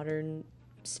 the modern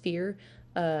sphere,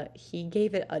 he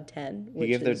gave it a 10. He Which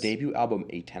gave their is debut album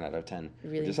a 10 out of 10.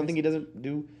 Really There's something he doesn't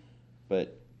do,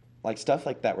 but like stuff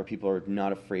like that where people are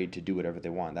not afraid to do whatever they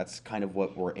want. That's kind of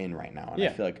what we're in right now. And I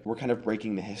Yeah. feel like we're kind of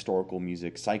breaking the historical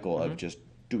music cycle of just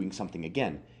doing something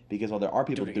again. Because while there are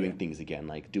people doing things again,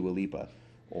 like Dua Lipa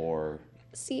or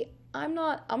See, I'm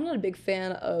not a big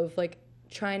fan of like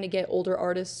trying to get older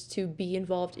artists to be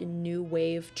involved in new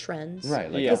wave trends.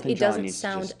 right, like Yeah. Elton It John doesn't needs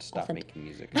sound to just stop authentic. making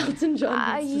music. Elton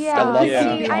John. needs to yeah, love Yeah.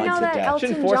 see, I Elton know to that death. Elton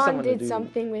Shouldn't force John someone to did do-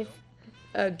 something with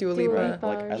Dua Dua Lipa. Lipa.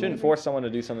 Like, or Shouldn't force someone to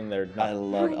do something they're not. I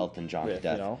love Elton John to With,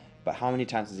 death. you know? But how many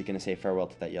times is he going to say farewell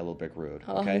to that yellow brick road?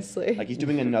 Okay? Honestly. Like, he's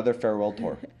doing another farewell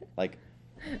tour. Like,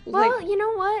 Well, Like- you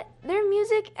know what? Their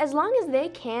music, as long as they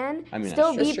can I mean,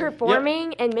 still that's be true.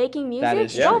 performing and making music,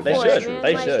 is go true. for They it, should. man.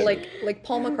 They Like, should. Like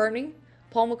Paul McCartney.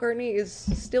 Paul McCartney is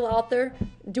still out there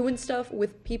doing stuff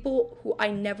with people who I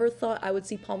never thought I would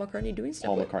see Paul McCartney doing stuff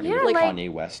Paul with. McCartney Yeah, with like-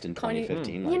 Kanye West in Kanye-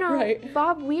 2015. You Like, know, Right.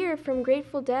 Bob Weir from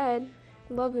Grateful Dead,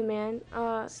 love the man.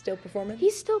 Still performing.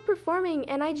 He's still performing,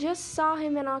 and I just saw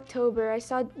him in October. I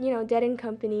saw, Dead and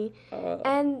Company.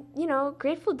 And,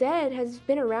 Grateful Dead has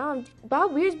been around.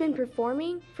 Bob Weir's been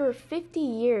performing for 50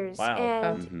 years. Wow.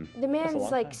 And the man's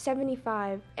long like time.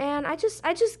 75. And I just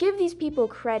give these people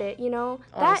credit, that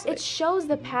Honestly. it shows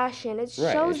the passion. It Right,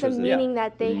 it shows the shows that- meaning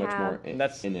that they there's much have. more And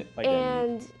that's in it. like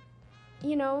And,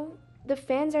 the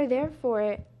fans are there for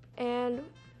it. And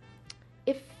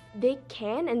if they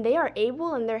can and they are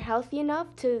able and they're healthy enough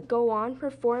to go on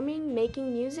performing,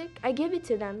 making music, I give it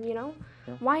to them,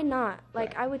 Why not?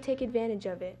 Like, I would take advantage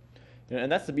of it.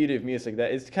 and that's the beauty of music.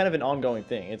 That it's kind of an ongoing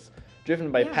thing. It's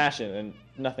driven by Yeah. passion and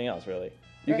nothing else really.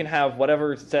 You can Right. have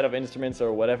whatever set of instruments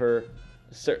or whatever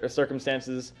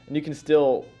circumstances, and you can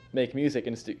still make music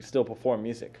and still perform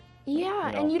music. Yeah,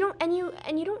 You know?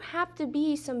 and you don't have to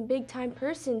be some big time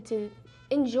person to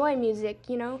enjoy music,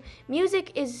 you know?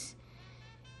 Music is,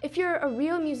 if you're a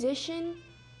real musician,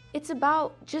 it's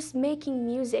about just making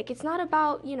music. It's not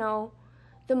about, you know,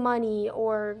 the money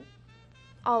or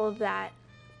all of that.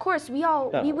 Of course, we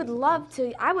would love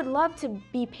to, I would love to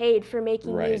be paid for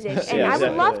making Right. music, and Yeah, I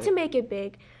would love definitely. to make it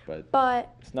big, But but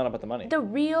It's not about the money.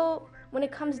 when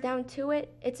it comes down to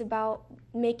it, it's about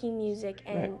making music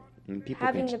and and people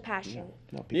having can, the passion.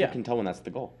 No, people Yeah. can tell when that's the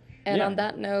goal. And Yeah. on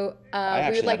that note, I we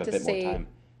actually would like have a to bit more say. time.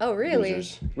 Oh, really?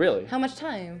 Losers. Really? How much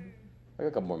time? Like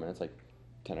a couple more minutes, like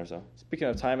 10 or so. Speaking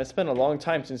of time, it's been a long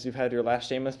time since you've had your last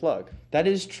shameless plug. That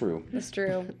is true. That's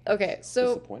true. Okay,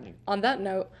 so Disappointing. on that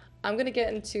note, I'm going to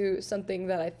get into something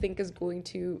that I think is going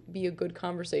to be a good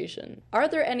conversation. Are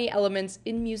there any elements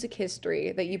in music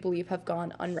history that you believe have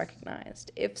gone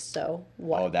unrecognized? If so,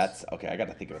 what? Oh, that's okay. I got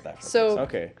to think about that for a So second.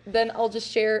 Okay. then I'll just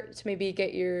share to maybe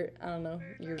get your, I don't know,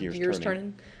 your Gears gears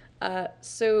turning. turning.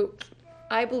 So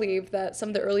I believe that some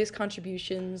of the earliest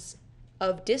contributions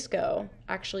of disco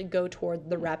actually go toward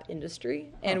the rap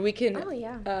industry, and we can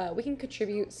we can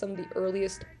contribute some of the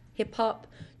earliest hip hop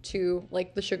to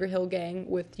like the Sugar Hill Gang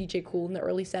with DJ Kool in the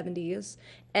early 70s.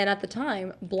 And at the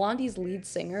time, Blondie's lead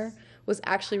singer was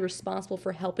actually responsible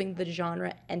for helping the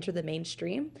genre enter the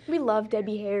mainstream. We love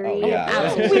Debbie Harry. Oh, yeah.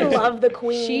 absolutely. We love the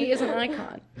Queen. She is an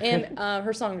icon. And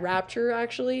her song Rapture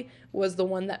actually was the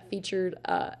one that featured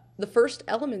the first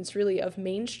elements really of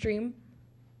mainstream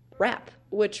rap,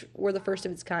 which were the first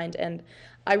of its kind. And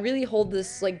I really hold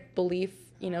this like belief,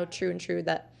 you know, true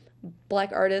that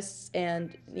Black artists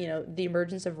and, you know, the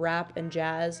emergence of rap and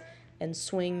jazz and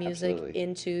swing music Absolutely.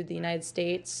 into the United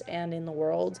States and in the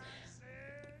world,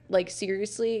 like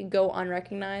seriously go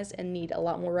unrecognized and need a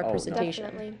lot more representation.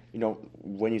 Definitely. You know,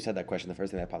 when you said that question, the first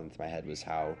thing that popped into my head was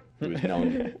how it was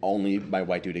known only by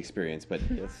white dude experience. But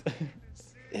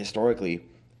historically,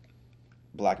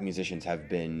 black musicians have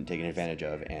been taken advantage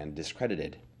of and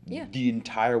discredited the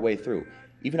entire way through,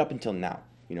 even up until now.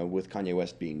 You know, with Kanye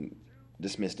West being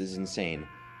dismissed as insane,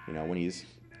 you know, when he's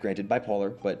granted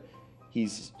bipolar, but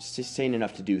he's sane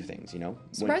enough to do things, you know.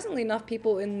 Surprisingly enough,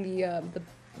 people in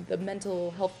the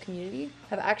mental health community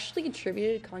have actually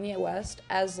attributed Kanye West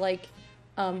as like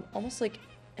almost like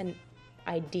an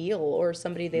ideal or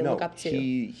somebody they look up to.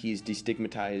 He's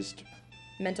destigmatized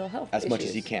Mental health as much as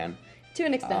issues. he can. To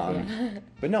an extent, yeah.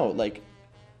 But no, like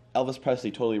Elvis Presley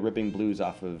totally ripping blues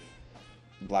off of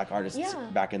black artists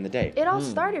back in the day. It all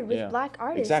started with yeah. black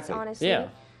artists, Exactly. honestly. Yeah.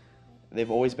 They've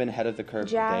always been ahead of the curve.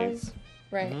 Jazz.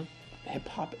 Right. Hip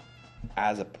hop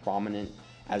as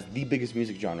the biggest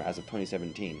music genre as of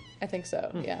 2017. I think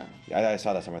so, yeah. I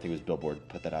saw that somewhere. I think it was Billboard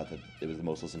put that out, that it was the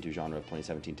most listened to genre of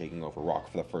 2017, taking over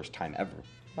rock for the first time ever.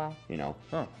 Wow. You know,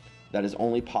 Huh. that is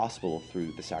only possible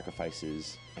through the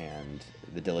sacrifices and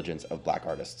the diligence of black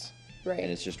artists. Right.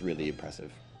 And it's just really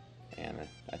impressive. And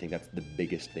I think that's the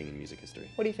biggest thing in music history.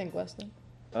 What do you think, Weston?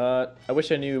 I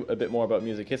wish I knew a bit more about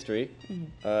music history.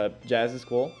 Jazz is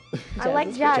cool. I like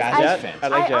is jazz. Jazz is fantastic. I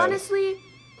like jazz. Honestly,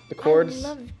 The chords I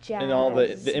love jazz. and all the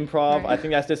improv. Right. I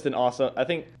think that's just an awesome. I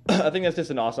think that's just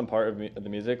an awesome part of the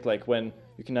music. Like when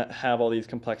you can have all these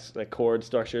complex like chord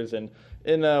structures. And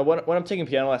when I'm taking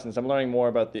piano lessons, I'm learning more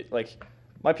about the like.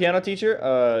 My piano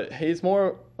teacher, he's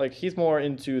more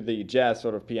into the jazz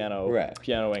sort of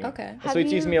pianoing. Okay. So he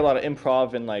teaches me a lot of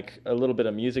improv and like a little bit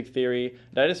of music theory.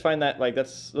 And I just find that like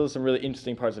those are some really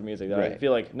interesting parts of music that I Right.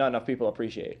 feel like not enough people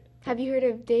appreciate. Have you heard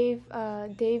of Dave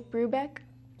Brubeck?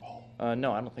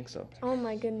 No, I don't think so. Oh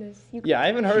my goodness. Yeah, I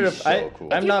haven't heard He's of. so cool.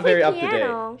 I'm If you not play very up to date.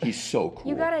 piano, He's so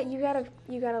cool. You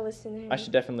gotta listen to him. I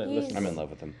should definitely listen. I'm in love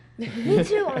with him. Me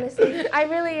too, honestly. I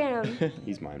really am.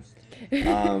 He's mine.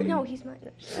 No, he's mine.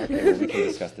 Okay, well, we can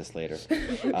discuss this later.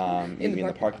 Maybe in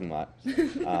the parking lot.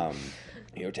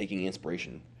 Taking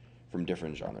inspiration from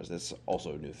different genres. That's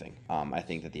also a new thing. I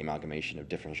think that the amalgamation of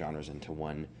different genres into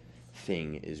one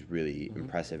thing is really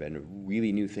impressive and a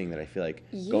really new thing that I feel like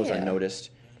goes Yeah. unnoticed.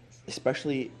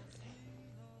 Especially,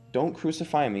 don't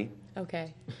crucify me.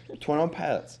 Okay. 21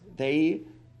 Pilots. They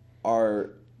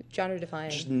are Genre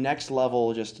defying. just next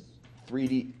level, just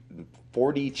 3D,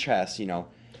 4D chess,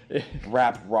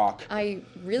 rap, rock, I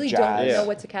really Jazz. don't Yeah. know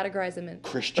what to categorize them in.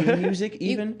 Christian music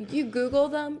even. You Google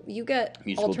them, you get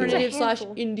Musical alternative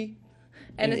Google. / indie.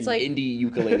 And it's like indie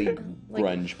ukulele like,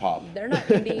 grunge pop. they're not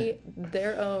indie,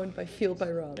 they're owned by Fueled by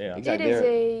Rob. Yeah. Exactly.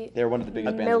 It is They're one of the a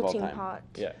biggest bands of all melting time. pot.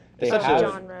 Yeah. They Such have,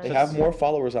 a- genre. they have more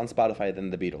followers on Spotify than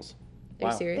the Beatles. Are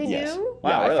Wow. you serious? They Yes. do? Wow,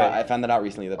 yeah, really? I found that out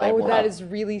recently that they have Oh, more. that is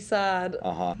really sad.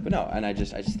 But no, and I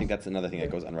just think that's another thing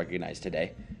that goes unrecognized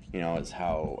today. is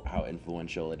how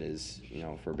influential it is,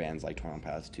 for bands like 21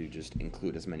 Pilots to just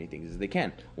include as many things as they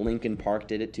can. Linkin Park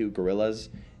did it too, Gorillaz,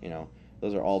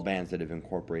 those are all bands that have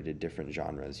incorporated different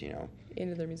genres,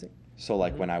 into their music. So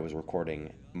like when I was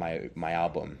recording my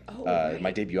album,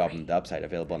 my debut album, The Upside,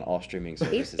 available on all streaming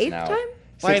services Eighth now. time?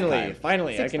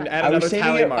 Finally, I can add I was another saving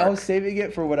tally it. mark. I was saving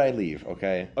it for when I leave.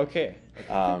 Okay. Okay.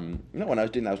 When I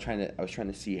was doing that, I was trying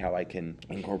to see how I can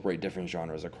incorporate different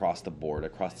genres across the board,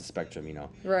 across the spectrum.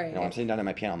 Right. I'm sitting down at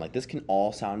my piano. I'm like, this can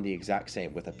all sound the exact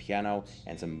same with a piano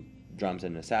and some drums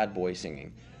and a sad boy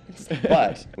singing.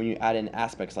 But when you add in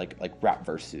aspects like rap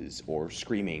verses or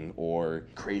screaming or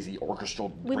crazy orchestral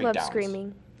We breakdowns, love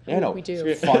screaming. Yeah, no, We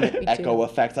do. fun We echo do.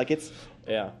 effects. Like it's.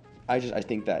 Yeah. I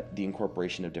think that the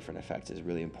incorporation of different effects is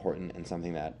really important and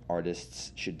something that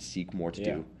artists should seek more to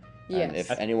do. And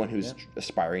Yes. if anyone who's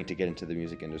aspiring to get into the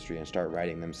music industry and start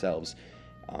writing themselves,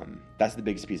 that's the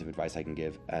biggest piece of advice I can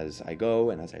give as I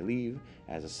go and as I leave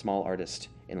as a small artist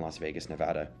in Las Vegas,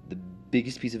 Nevada. The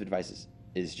biggest piece of advice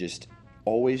is just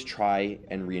always try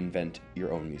and reinvent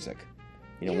your own music.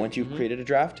 Once you've created a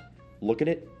draft, look at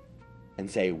it and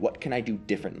say, what can I do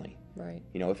differently? Right.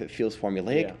 If it feels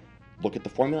formulaic, look at the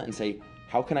formula and say,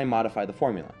 how can I modify the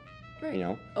formula? Right.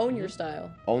 Own your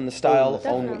style. Own the style, own what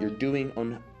Definitely. you're doing,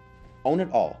 own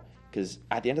it all. Because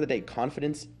at the end of the day,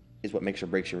 confidence is what makes or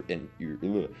breaks your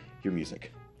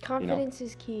music. Confidence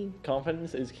is key.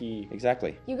 Confidence is key.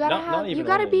 Exactly. You gotta Not even you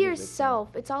gotta only be music,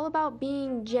 yourself. It's all about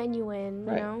being genuine,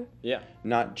 Right. you know? Yeah.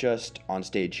 Not just on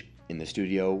stage in the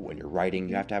studio when you're writing.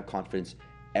 You have to have confidence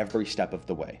every step of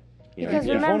the way. You Because can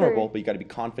be remember- vulnerable, but you got to be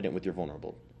confident with your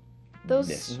vulnerable.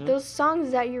 Those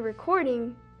songs that you're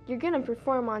recording, you're gonna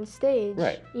perform on stage.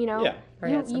 Right. Yeah.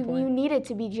 Right, at some You point. need it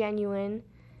to be genuine.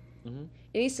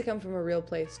 It needs to come from a real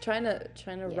place. Trying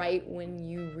to write when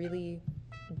you really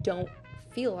don't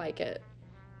feel like it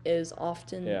is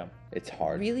often Yeah. It's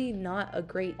hard. really not a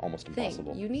great Almost thing.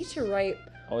 impossible. You need to write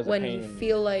Always a when pain you in the-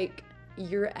 feel like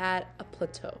you're at a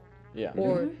plateau. Yeah.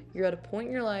 Or you're at a point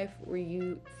in your life where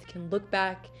you can look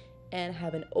back and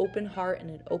have an open heart and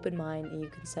an open mind, and you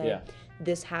can say, Yeah.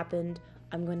 this happened,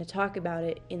 I'm going to talk about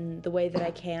it in the way that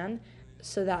I can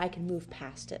so that I can move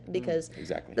past it. Because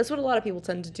Exactly. that's what a lot of people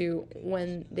tend to do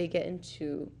when they get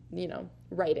into,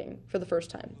 writing for the first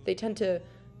time. They tend to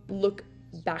look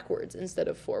backwards instead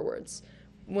of forwards.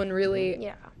 When really,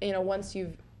 Yeah. once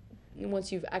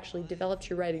you've actually developed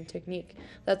your writing technique,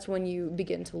 that's when you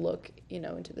begin to look,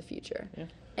 into the future. Yeah.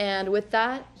 And with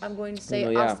that, I'm going to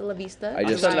say hasta la vista. I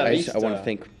Hasta la want vista. to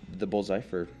thank the Bullseye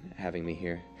for having me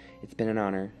here. It's been an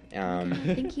honor.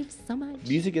 Thank you so much.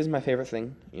 Music is my favorite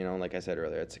thing. Like I said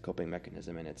earlier, it's a coping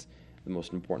mechanism and it's the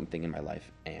most important thing in my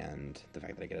life. And the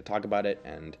fact that I get to talk about it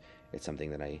and it's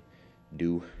something that I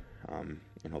do, and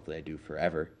hopefully I do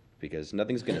forever, because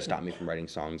nothing's going to stop me from writing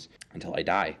songs until I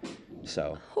die.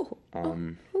 So,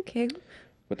 Okay.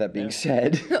 with that being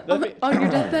said, On your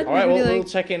deathbed, All right, we'll be we'll like,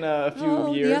 check in a few "Oh,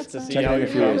 the years to outside." see check how out it your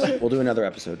feelings. goes. We'll do another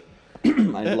episode.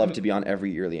 I'd love to be on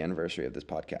every yearly anniversary of this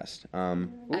podcast.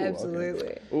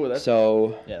 absolutely. Ooh, that's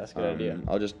So that's a good idea.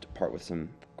 I'll just part with some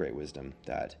great wisdom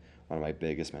that one of my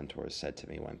biggest mentors said to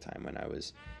me one time when I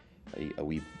was a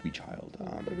wee child.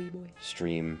 A wee boy.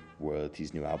 Stream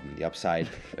Royalty's new album, The Upside,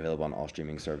 available on all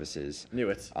streaming services. Knew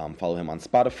it. Follow him on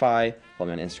Spotify.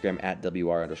 Follow me on Instagram at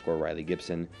WR_Riley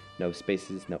Gibson. No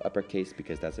spaces, no uppercase,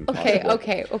 because that's impossible.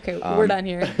 Okay. We're done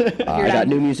here. You're I got done.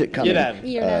 new music coming. You're done.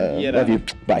 You're done. You're Love done.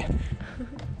 you. Bye.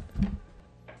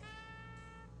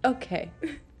 Okay.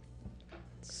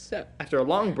 So, After a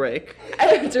long break,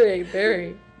 after a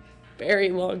very, very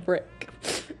long break,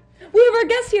 we have our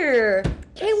guest here,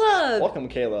 Caleb. welcome,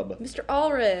 Caleb. Mr.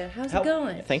 Allred, how's it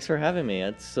going? Thanks for having me.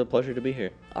 It's a pleasure to be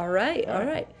here. All right.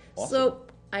 Awesome. So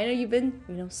I know you've been,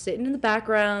 sitting in the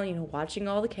background, watching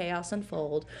all the chaos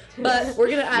unfold. But we're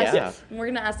gonna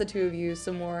ask the two of you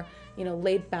some more,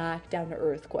 laid back, down to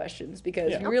earth questions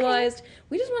because we realized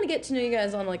we just want to get to know you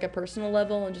guys on like a personal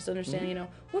level and just understand,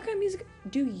 what kind of music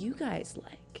do you guys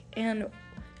like, and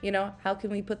how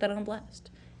can we put that on blast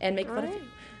and make fun of you.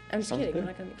 I'm just kidding. We're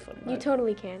not gonna make fun of you. You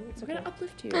totally can. It's We're okay. gonna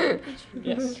uplift you.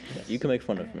 Yes. You can make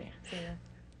fun of me.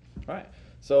 All right.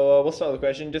 So we'll start with a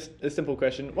question. Just a simple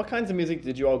question. What kinds of music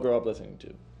did you all grow up listening to?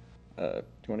 Do you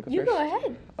want to go You first? go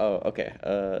ahead. Oh,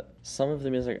 okay. Some of the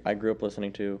music I grew up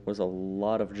listening to was a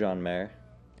lot of John Mayer,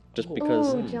 just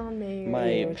because Ooh, John Mayer.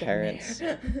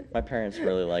 my parents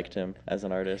really liked him as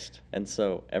an artist, and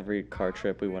so every car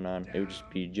trip we went on, it would just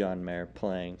be John Mayer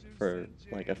playing for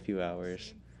like a few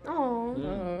hours. Oh.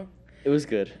 Oh. It was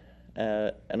good.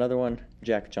 Another one,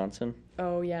 Jack Johnson,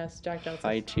 Oh yes, Jack Johnson.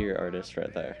 high tier artist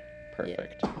right there.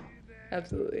 Perfect.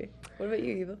 Absolutely. What about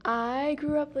you, Eva? I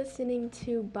grew up listening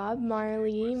to Bob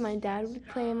Marley. My dad would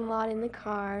play him a lot in the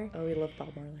car. Oh, we love Bob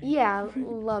Marley. Yeah,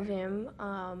 love him.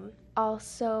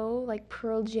 Also, like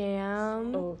Pearl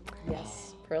Jam. Oh,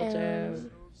 yes. Pearl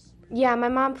Jam. Yeah, my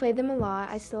mom played them a lot.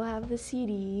 I still have the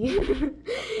CD.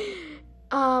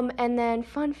 And then,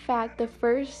 fun fact, the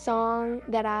first song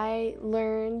that I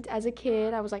learned as a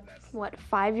kid, I was like,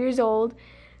 5 years old,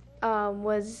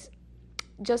 was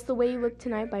Just the Way You Look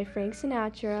Tonight by Frank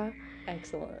Sinatra.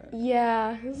 Excellent.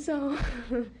 Yeah, so...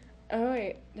 Oh,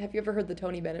 wait. Have you ever heard the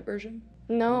Tony Bennett version?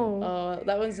 No.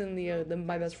 That one's in the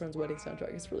My Best Friend's Wedding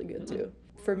soundtrack. It's really good, too.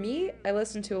 For me, I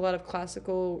listened to a lot of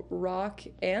classical rock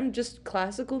and just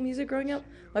classical music growing up.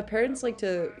 My parents like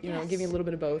to, give me a little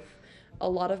bit of both. A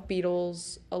lot of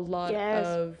Beatles, a lot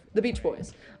of the Beach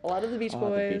Boys. A lot of the Beach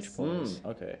Boys. The Beach Boys.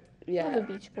 Okay. Yeah. The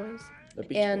Beach Boys. The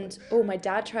Beach And Boys. my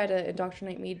dad tried to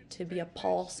indoctrinate me to be a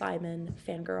Paul Simon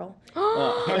fangirl.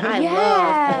 Oh. And I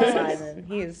love Paul Simon.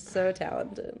 He is so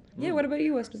talented. Yeah, what about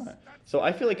you, Weston? So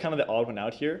I feel like kind of the odd one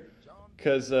out here,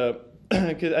 because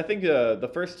I think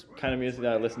the first kind of music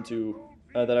that I listened to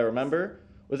that I remember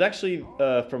was actually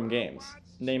from games,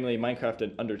 namely Minecraft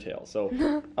and Undertale. So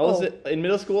I was in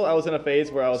middle school. I was in a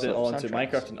phase where I was all into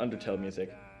Minecraft and Undertale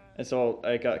music, and so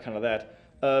I got kind of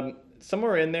that.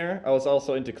 Somewhere in there, I was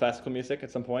also into classical music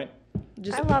at some point.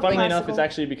 Just I love Funnily enough, classical. it's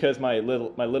actually because my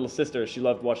little sister, she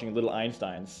loved watching Little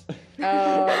Einsteins.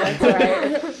 Oh, that's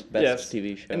right. Best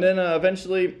TV show. And then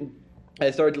eventually,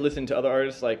 I started to listen to other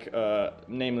artists like,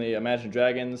 namely Imagine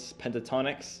Dragons,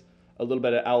 Pentatonics, a little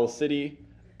bit of Owl City,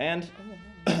 and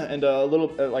a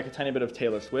little, like a tiny bit of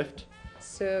Taylor Swift.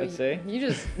 So I'd say.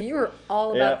 you were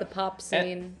all Yeah. about the pop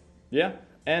scene. Yeah,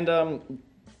 and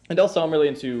also I'm really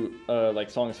into like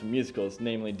songs from musicals,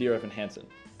 namely Dear Evan Hansen.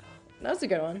 That's a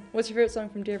good one. What's your favorite song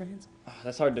from Dear Evan Hansen?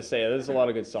 That's hard to say. There's a lot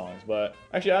of good songs, but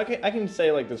actually I can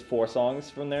say like there's 4 songs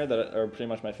from there that are pretty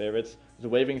much my favorites. There's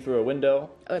Waving Through a Window.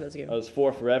 Oh, that's a good one. There's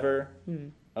For Forever.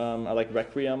 I like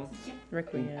Requiem.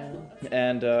 Requiem.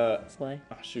 And Slay.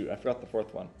 oh shoot, I forgot the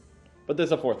 4th one. But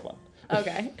there's a 4th one.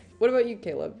 Okay. What about you,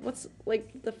 Caleb? What's like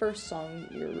the first song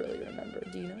you really remember?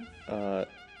 Do you know?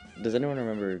 Does anyone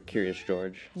remember Curious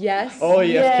George? Yes. Oh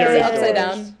yes, Yes. Curious Upside George.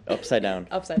 Down. Upside Down.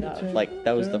 Upside Down. Like,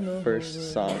 that was the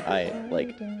first song I,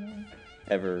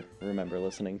 ever remember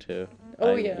listening to.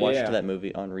 Oh, I yeah. watched Yeah. that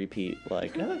movie on repeat,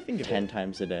 like, Now that I think of 10 it.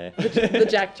 times a day. The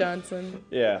Jack Johnson.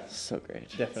 Yeah, So great.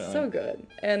 definitely. So good.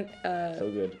 And So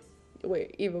good.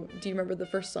 wait, Eva, do you remember the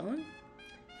first song?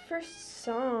 First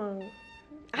song.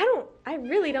 I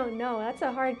really don't know. That's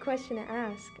a hard question to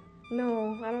ask.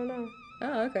 No, I don't know.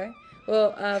 Oh, okay.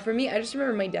 Well, for me, I just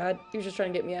remember my dad. He was just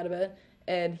trying to get me out of bed,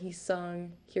 and he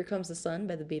sung "Here Comes the Sun"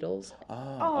 by the Beatles,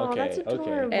 Oh, okay, that's okay.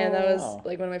 adorable. and that was Oh.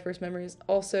 like one of my first memories.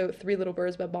 Also, "Three Little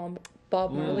Birds" by Bob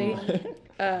Marley.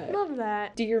 Love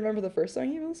that. Do you remember the first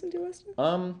song you listened to, Weston?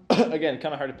 Again,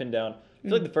 kind of hard to pin down. I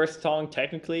feel like the first song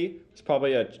technically was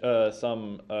probably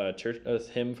some church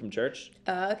hymn from church,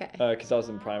 Okay. because I was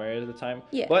in primary at the time.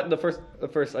 Yeah. But the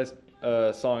first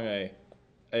song I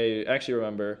actually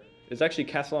remember is actually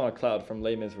 "Castle on a Cloud" from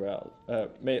Les Miserables.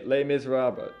 Les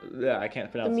Miserables. Yeah, I can't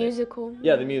The pronounce it. musical.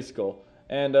 Yeah, the musical.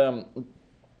 And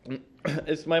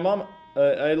it's my mom.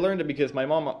 I learned it because my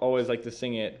mom always liked to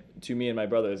sing it to me and my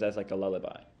brothers as like a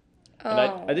lullaby. And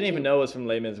I didn't even know it was from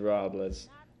Les Miserables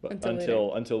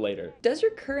until later. Does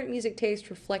your current music taste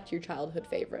reflect your childhood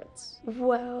favorites?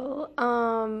 Well,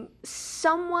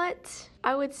 somewhat.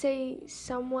 I would say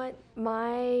somewhat.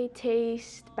 My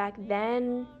taste back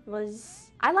then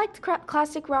was I liked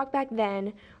classic rock back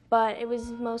then, but it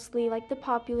was mostly like the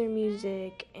popular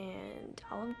music and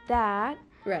all of that.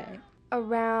 Right.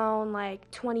 Around like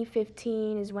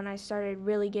 2015 is when I started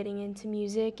really getting into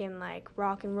music and like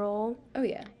rock and roll. Oh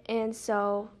yeah. And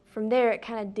so from there, it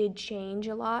kind of did change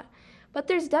a lot. But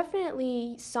there's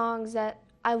definitely songs that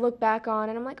I look back on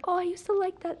and I'm like, oh, I used to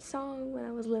like that song when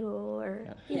I was little. Or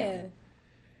Yeah.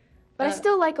 But I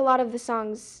still like a lot of the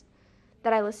songs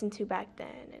that I listened to back then.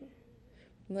 And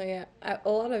No, yeah. A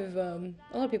lot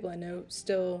of people I know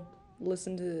still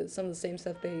listen to some of the same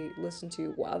stuff they listened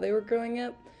to while they were growing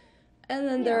up. And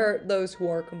then there are those who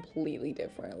are completely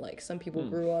different. Like some people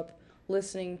grew up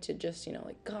listening to just,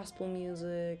 like gospel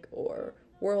music or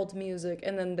world music,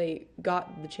 and then they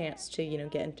got the chance to,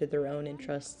 get into their own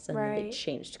interests, and then they Right.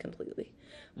 changed completely.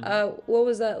 What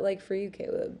was that like for you,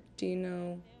 Caleb? Do you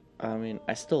know? I mean,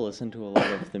 I still listen to a lot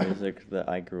of the music that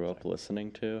I grew up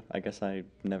listening to. I guess I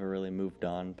never really moved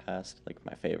on past, like,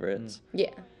 my favorites.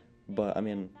 Yeah. But, I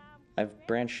mean, I've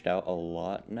branched out a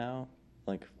lot now,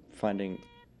 like, finding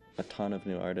a ton of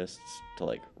new artists to,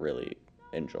 like, really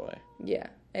enjoy. Yeah.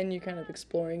 And you're kind of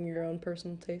exploring your own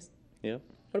personal taste. Yep.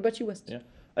 What about you, Weston? Yeah,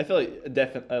 I feel like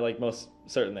definitely, like most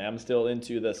certainly, I'm still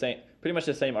into pretty much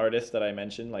the same artists that I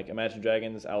mentioned, like Imagine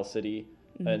Dragons, Owl City,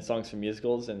 and songs from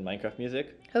musicals and Minecraft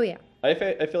music. Oh yeah. I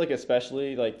feel like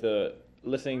especially like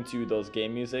listening to those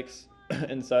game musics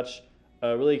and such,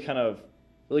 really kind of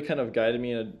guided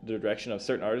me in the direction of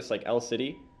certain artists like Owl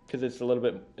City, because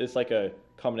it's like a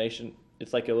combination.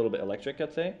 It's like a little bit electric,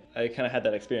 I'd say. I kind of had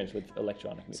that experience with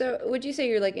electronic music. So would you say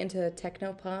you're like into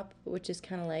techno pop, which is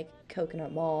kind of like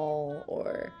Coconut Mall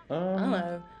or I don't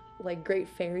know, like Great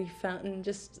Fairy Fountain,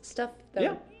 just stuff that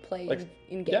would play like,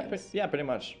 in games? Yeah, pretty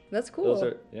much. That's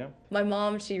cool. Yeah. My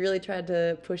mom, she really tried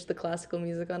to push the classical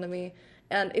music onto me,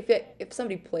 and if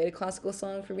somebody played a classical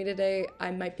song for me today, I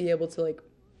might be able to like,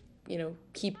 you know,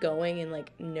 keep going and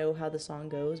like know how the song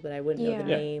goes, but I wouldn't know the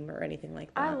name or anything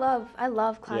like that. I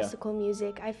love classical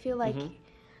music. I feel like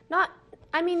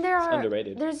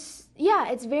underrated. It's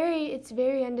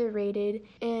very underrated,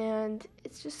 and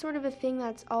it's just sort of a thing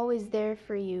that's always there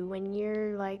for you when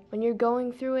you're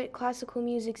going through it. Classical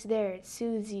music's there. It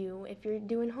soothes you. If you're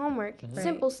doing homework,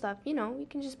 simple stuff, you know, you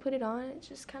can just put it on. It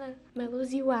just kind of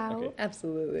mellows you out. Okay.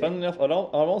 Absolutely. Fun enough, I'd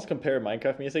almost compare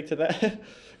Minecraft music to that,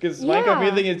 because Minecraft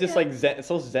music is just like zen,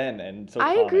 so zen and so.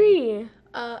 I calming. agree.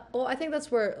 Well, I think that's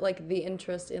where like the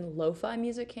interest in lo-fi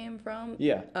music came from.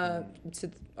 Yeah. To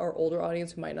our older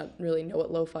audience who might not really know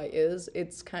what lo-fi is,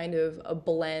 it's kind of a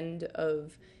blend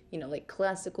of, you know, like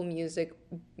classical music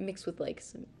mixed with like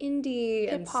some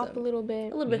indie and Hip hop a little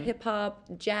bit. bit hip hop,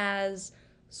 jazz,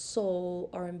 soul,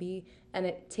 R&B, and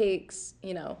it takes,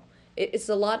 you know, it's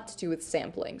a lot to do with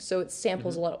sampling. So it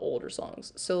samples a lot of older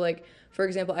songs. So like, for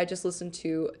example, I just listened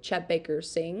to Chet Baker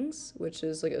Sings, which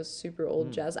is like a super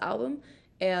old jazz album.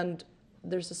 And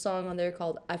there's a song on there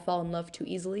called I Fall in Love Too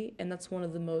Easily. And that's one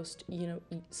of the most, you know,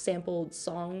 sampled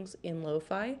songs in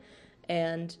lo-fi.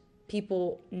 And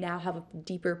people now have a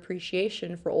deeper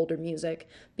appreciation for older music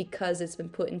because it's been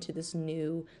put into this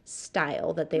new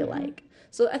style that they like.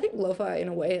 So I think lo-fi in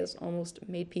a way has almost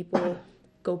made people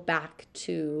go back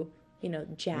to, you know,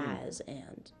 jazz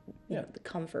and you know, the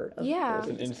comfort of It's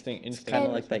an instinct. It's kind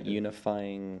of like that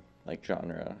unifying like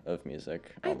genre of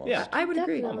music almost. I would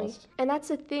agree. Almost. And that's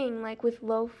the thing, like with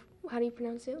how do you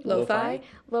pronounce it? Lo-fi?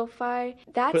 Lo-fi.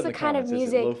 Put That's in the the kind of comments,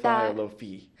 is it music lo-fi that or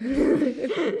lo-fi?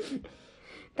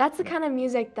 that's the kind of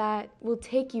music that will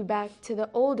take you back to the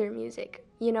older music.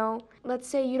 You know, let's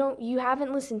say you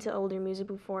haven't listened to older music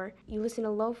before. You listen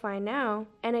to lo-fi now,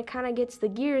 and it kind of gets the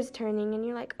gears turning, and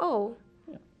you're like, oh,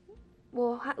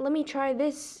 well, let me try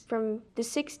this from the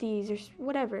 60s or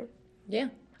whatever. Yeah.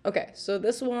 Okay, so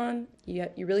this one, you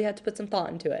really had to put some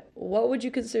thought into it. What would you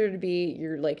consider to be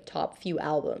your like top few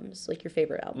albums, like your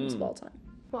favorite albums of all time?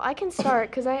 Well, I can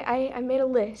start because I made a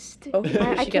list. Oh, I she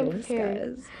got a can list, prepare.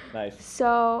 guys. Nice.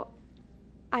 So,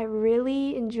 I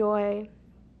really enjoy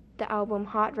the album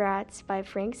Hot Rats by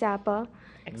Frank Zappa.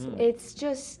 Excellent.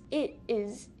 It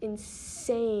is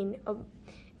insane.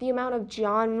 The amount of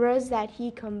genres that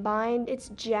he combined. It's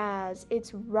jazz,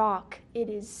 it's rock, it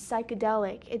is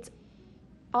psychedelic, it's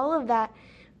all of that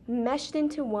meshed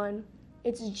into one.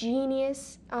 It's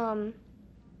genius.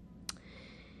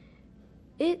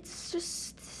 It's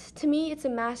just, to me, it's a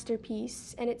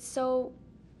masterpiece, and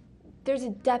there's a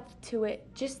depth to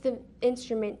it, just the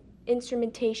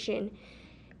instrumentation.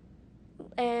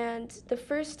 And the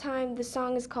first time, the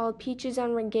song is called Peaches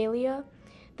on Regalia.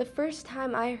 The first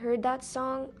time I heard that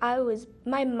song,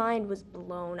 my mind was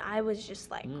blown. I was just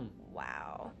like,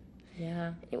 wow.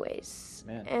 Yeah. Anyways,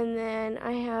 Man. and then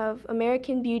I have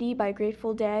American Beauty by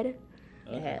Grateful Dead.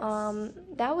 Yes.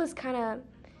 That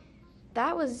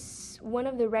was one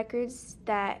of the records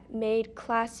that made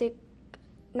country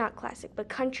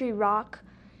rock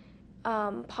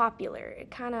popular.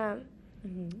 It kind of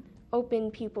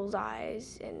opened people's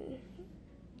eyes, and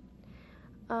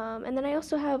then I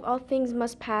also have All Things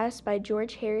Must Pass by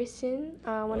George Harrison,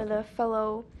 one of the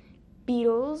fellow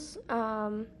Beatles.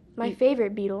 My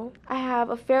favorite Beatle. I have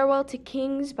A Farewell to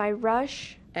Kings by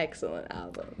Rush. Excellent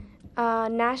album.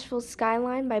 Nashville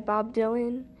Skyline by Bob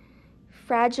Dylan.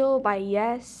 Fragile by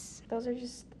Yes. Those are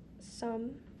just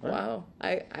some. Wow.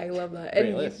 I love that. Great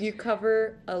And list. you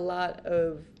cover a lot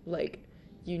of like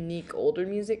unique older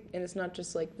music, and it's not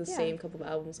just like the same couple of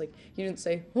albums. Like you didn't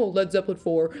say, oh, Led Zeppelin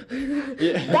 4.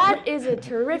 That is a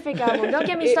terrific album. Don't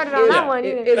get me started on that one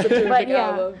either. It is a terrific But yeah.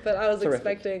 album. But I was Terrific.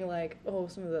 expecting like, oh,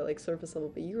 some of the like surface level.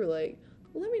 But you were like,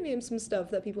 well, let me name some stuff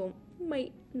that people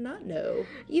might not know.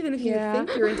 Even if you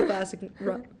think you're into classic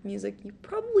rock music, you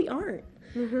probably aren't.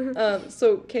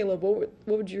 So Caleb, what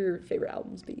would your favorite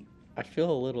albums be? I feel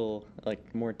a little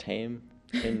like more tame,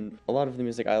 and a lot of the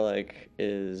music I like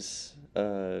is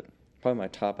probably my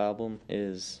top album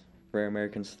is Rare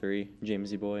Americans 3,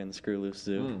 Jamesy Boy and the Screw Loose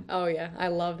Zoo. Oh yeah, I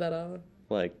love that album.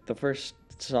 Like, the first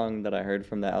song that I heard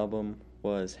from that album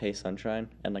was Hey Sunshine,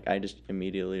 and like I just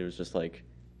immediately was just like,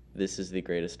 this is the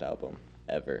greatest album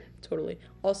ever. Totally.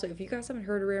 Also, if you guys haven't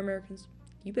heard of Rare Americans,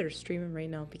 you better stream them right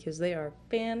now because they are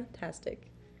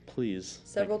fantastic. Please.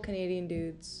 Several Canadian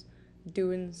dudes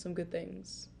doing some good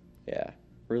things. Yeah,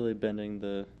 really bending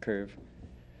the curve.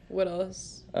 What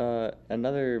else?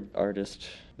 Another artist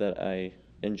that I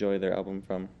enjoy their album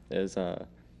from is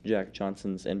Jack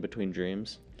Johnson's In Between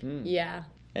Dreams. Yeah.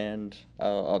 And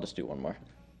I'll just do one more.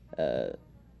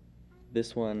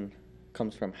 This one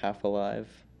comes from Half Alive,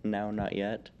 Now Not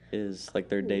Yet, is like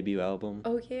their debut album.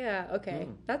 Oh yeah, okay.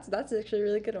 That's actually a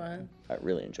really good one. I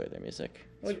really enjoy their music.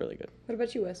 It's really good. What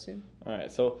about you, Weston? All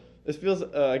right, so this feels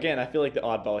again. I feel like the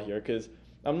oddball here because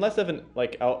I'm less of an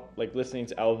listening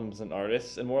to albums and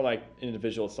artists, and more like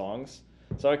individual songs.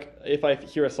 So like, if I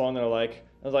hear a song that I like,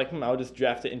 I was like, I'll just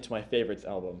draft it into my favorites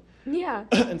album. Yeah.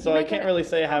 And so I can't really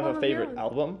say I have album a of your favorite own.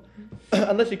 album,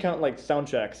 unless you count like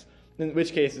soundtracks. In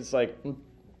which case, it's like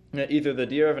either the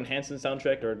Dear Evan Hansen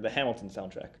soundtrack or the Hamilton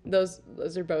soundtrack. Those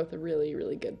are both really,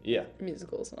 really good Yeah.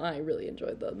 musicals. I really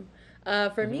enjoyed them.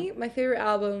 For me, my favorite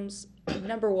albums,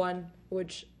 number one,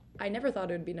 which I never thought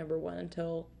it would be number one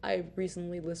until I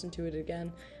recently listened to it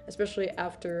again, especially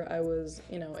after I was,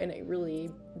 in a really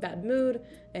bad mood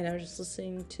and I was just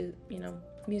listening to,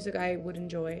 music I would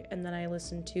enjoy. And then I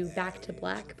listened to Back to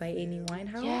Black by Amy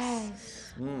Winehouse.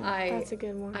 Yes. That's a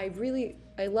good one.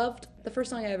 I loved, the first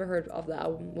song I ever heard of the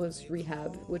album was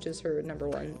Rehab, which is her number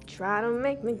one. Try to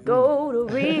make me go to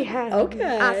rehab.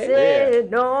 Okay. I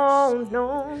said no,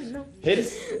 no, no. Hit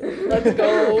it. Let's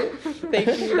go.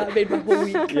 Thank you. That made my whole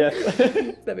week. Yes.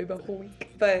 That made my whole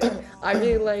week. But I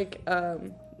really like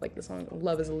the song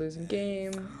Love is a Losing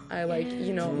Game. I like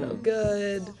You Know I'm No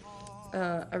Good.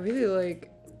 I really like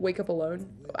Wake Up Alone.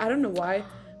 I don't know why,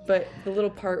 but the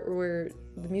little part where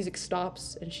the music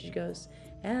stops and she goes,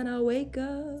 and I wake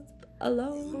up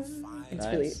alone. It's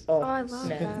Nice. really, I love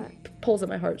man, that. pulls at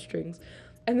my heartstrings.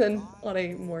 And then on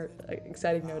a more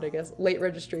exciting note, I guess, Late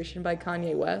Registration by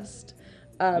Kanye West.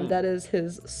 That is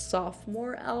his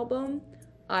sophomore album.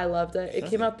 I loved it. It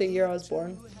came out the year I was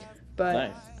born, but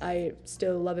Nice. I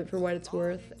still love it for what it's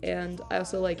worth. And I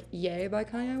also like Yay by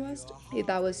Kanye West.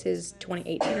 That was his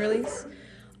 2018 release.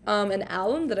 An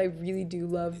album that I really do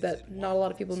love that not a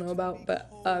lot of people know about,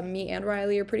 but me and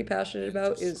Riley are pretty passionate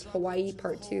about is Hawaii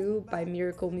Part 2 by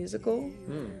Miracle Musical.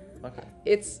 Okay.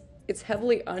 It's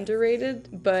heavily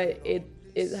underrated, but it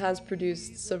has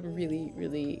produced some really,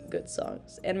 really good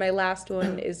songs. And my last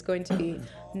one is going to be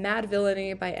Mad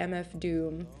Villainy by MF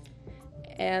Doom.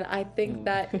 And I think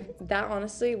that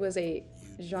honestly was a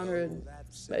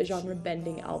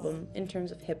genre-bending album in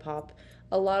terms of hip-hop.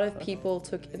 A lot of people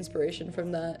took inspiration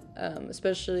from that,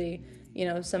 especially,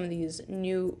 some of these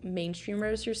new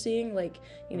mainstreamers you're seeing, like,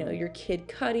 your Kid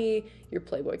Cudi, your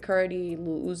Playboi Carti,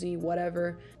 Lil Uzi,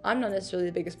 whatever. I'm not necessarily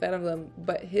the biggest fan of them,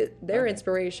 but their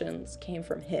inspirations came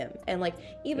from him. And, like,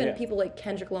 even people like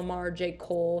Kendrick Lamar, J.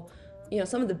 Cole,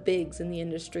 some of the bigs in the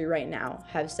industry right now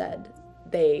have said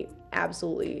they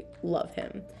absolutely love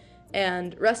him.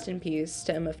 And rest in peace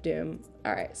to MF Doom.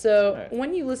 All right, so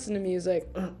when you listen to music,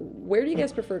 where do you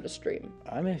guys prefer to stream?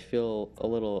 I may feel a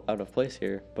little out of place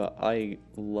here, but I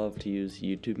love to use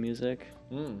YouTube Music.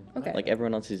 Okay. Like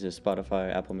everyone else uses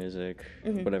Spotify, Apple Music,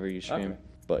 whatever you stream. Okay.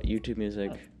 But YouTube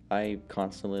Music, I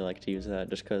constantly like to use that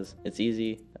just because it's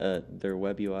easy. Their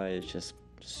web UI is just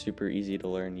super easy to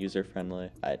learn, user friendly.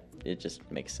 It just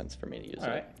makes sense for me to use All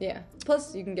it. right. Yeah.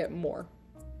 Plus, you can get more.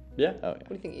 Yeah. Oh yeah. What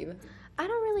do you think, Eva? I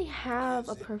don't really have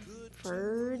a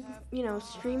preferred,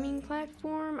 streaming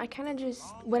platform. I kind of just,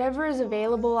 whatever is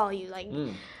available, I'll use. Like,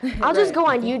 I'll just go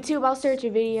on YouTube, I'll search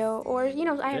a video, or,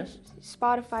 I have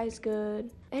Spotify's good,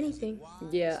 anything.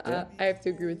 Yeah, I have to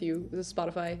agree with you. With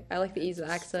Spotify, I like the ease of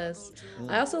access.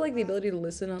 I also like the ability to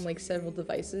listen on, like, several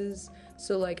devices.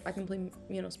 So, like, I can play,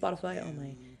 Spotify on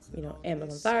my,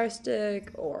 Amazon Fire Stick,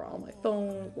 or on my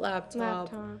phone,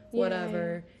 laptop.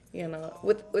 Whatever.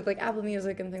 With like Apple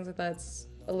Music and things like that, it's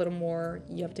a little more,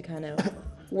 you have to kind of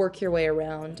work your way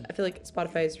around. I feel like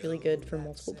Spotify is really good for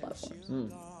multiple platforms.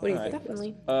 What do you think?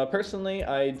 Definitely. Personally,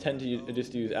 I tend to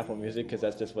just use Apple Music because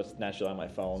that's just what's naturally on my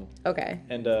phone. Okay.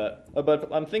 And but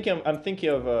I'm thinking of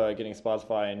getting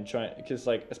Spotify and trying, because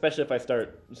like, especially if I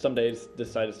some days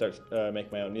decide to start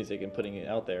making my own music and putting it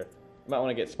out there, I might want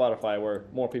to get Spotify where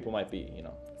more people might be.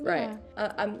 Right.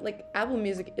 I'm like, Apple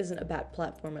Music isn't a bad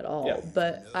platform at all, Yeah.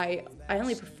 but I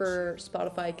only prefer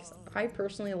Spotify because I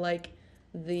personally like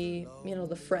the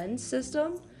the Friends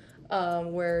system.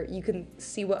 where you can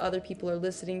see what other people are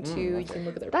listening to. You can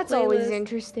look at their That's playlist. always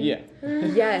interesting. Yeah.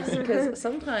 Yes, because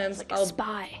sometimes Like a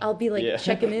spy. I'll be like Yeah.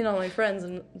 checking in on my friends,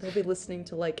 and they'll be listening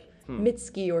to like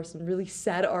Mitski or some really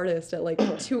sad artist at like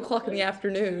 2:00 in the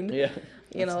afternoon. Yeah.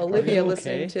 You know, Olivia you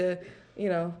listening okay? to, you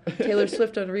know, Taylor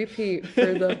Swift on repeat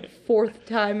for the 4th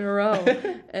time in a row,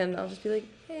 and I'll just be like,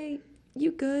 "Hey,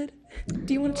 you good?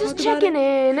 Do you want to Just talk about checking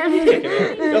in.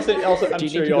 Also, I'm Do you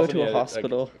sure need to you go also to a need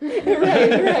hospital?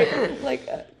 right. Like,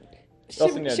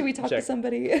 Also need should we to talk to check.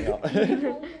 somebody?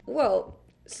 No. Well,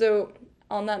 so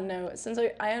on that note, since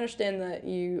I understand that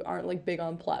you aren't like big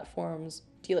on platforms,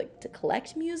 do you like to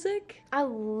collect music? I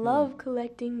love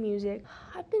collecting music.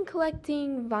 I've been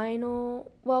collecting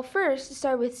vinyl. Well, first it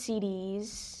started with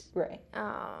CDs. Right.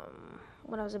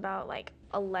 When I was about like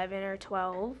 11 or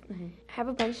 12. I have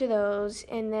a bunch of those,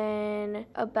 and then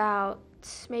about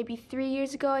maybe 3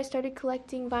 years ago I started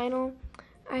collecting vinyl.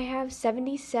 I have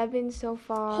 77 so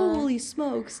far. Holy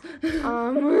smokes!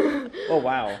 Oh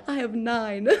wow. I have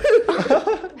 9.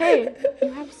 Hey,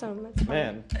 you have some. That's fine.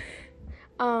 Man, that's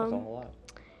a whole lot.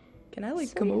 Can I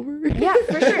like come over? Yeah,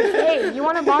 for sure. Hey, you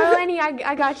want to borrow any?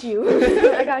 I got you.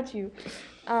 I got you.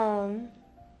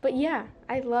 But yeah,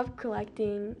 I love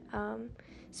collecting,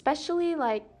 especially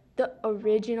like the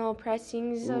original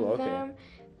pressings Ooh, of okay. them.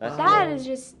 That's That cool. is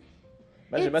just,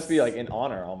 It must be like an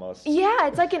honor almost. yeah,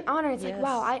 it's like an honor. It's Yes. like,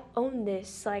 wow, I own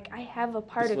this. Like, I have a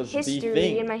part This of was the history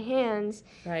thing. in my hands.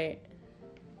 Right.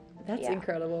 That's Yeah.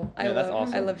 incredible. Yeah, that's I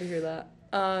awesome. love to hear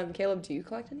that. Caleb, do you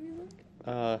collect any music?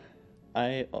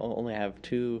 I only have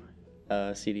 2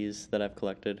 CDs that I've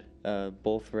collected.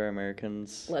 Both Rare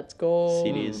Americans Let's go.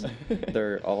 CDs.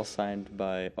 They're all signed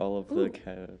by all of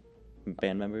the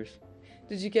band members.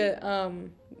 Did you get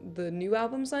the new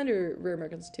album signed or Rare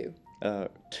Americans 2?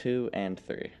 2 and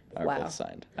 3 are Wow. both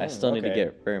signed. I still need to okay.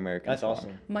 get Rare Americans. That's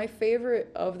awesome. My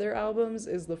favorite of their albums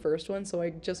is the first one, so I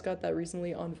just got that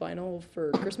recently on vinyl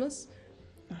for Christmas.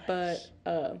 But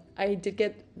I did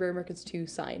get Rare Americans 2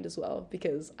 signed as well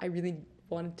because I really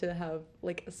wanted to have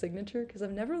like a signature because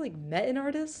I've never like met an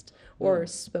artist or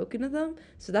spoken to them,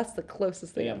 so that's the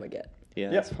closest thing Yeah. I'm gonna get. Yeah,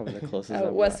 that's probably the closest.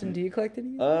 I've Weston, do you collect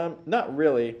any? Not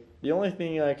really. The only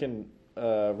thing I can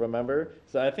remember,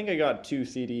 so I think I got 2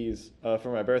 CDs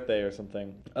for my birthday or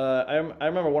something. I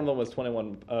remember one of them was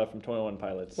 21 from 21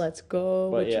 Pilots. Let's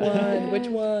go. But Which yeah. one? Which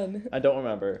one? I don't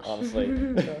remember, honestly.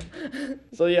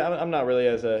 So yeah, I'm not really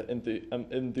as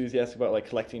enthusiastic about like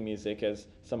collecting music as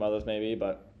some others maybe,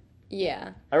 but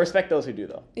Yeah. I respect those who do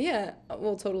though. Yeah.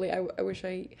 Well, totally. I wish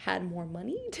I had more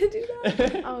money to do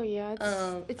that. Oh yeah,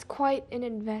 it's quite an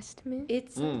investment.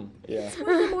 It's Yeah.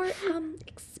 one of the more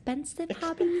expensive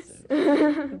hobbies.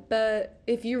 But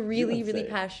if you're really, would really say.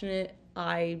 passionate,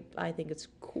 I think it's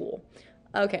cool.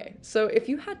 Okay, so if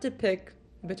you had to pick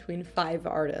between 5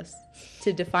 artists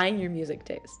to define your music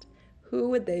taste, who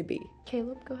would they be?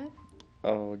 Caleb, go ahead.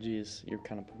 Oh, geez, you're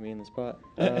kind of putting me in the spot.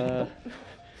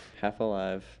 Half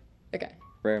Alive, Okay.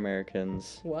 Rare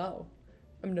Americans, Wow.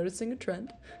 I'm noticing a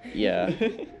trend. yeah,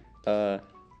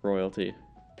 Royalty,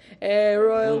 Hey,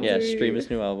 royalty. yeah, stream his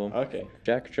new album. Okay.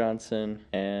 Jack Johnson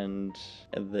and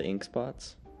the Ink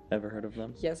Spots. Ever heard of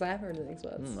them? Yes, I have heard of things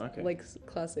about okay. like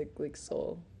classic, like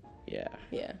soul. Yeah.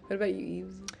 Yeah. What about you,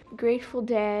 Eves? Grateful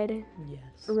Dead,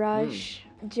 Yes. Rush,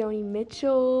 Joni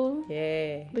Mitchell,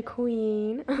 Yeah. The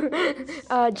Queen,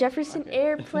 Jefferson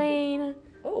Airplane,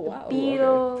 Oh wow.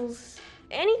 Beatles,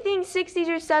 anything 60s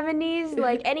or 70s,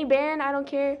 like any band, I don't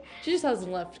care. She just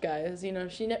hasn't left, guys. You know,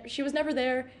 she was never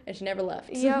there and she never left.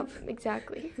 Yep,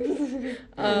 exactly.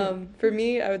 For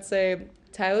me, I would say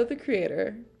Tyler the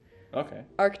Creator, Okay.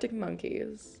 Arctic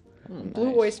Monkeys, Hmm, Blue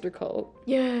nice. Oyster Cult,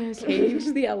 Yes. Cage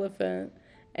the Elephant,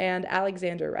 and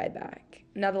Alexander Rybak.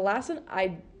 Now the last one,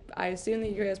 I assume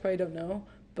that you guys probably don't know,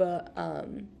 but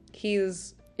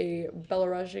he's a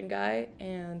Belarusian guy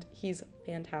and he's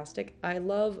fantastic. I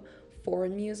love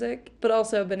foreign music, but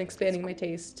also I've been expanding my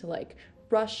taste to like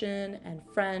Russian and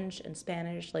French and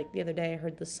Spanish. Like the other day I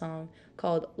heard this song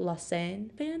called La Seine.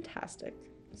 Fantastic.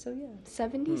 So yeah,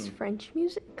 70s French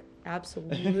music?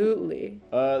 absolutely.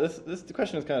 This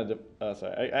question is kind of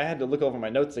sorry. I had to look over my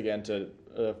notes again to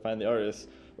find the artists.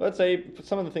 Well, I'd say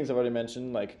some of the things I've already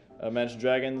mentioned, like Managed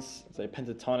Dragons, I'd say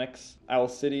Pentatonics, Owl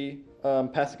City,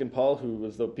 Pasek and Paul, who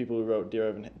was the people who wrote Dear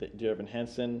Evan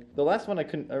Hansen. The last one I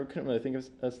couldn't really think of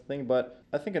as a thing, but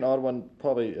I think an odd one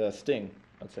probably Sting.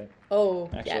 I'd say. Oh,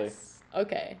 Actually. yes.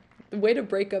 Okay. Way to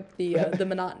break up the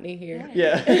monotony here.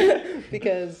 Yeah.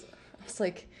 Because I was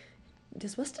like,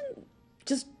 does Weston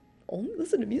just only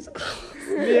listen to musicals?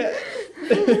 Yeah.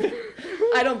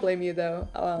 I don't blame you though.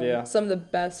 Yeah. Some of the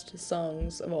best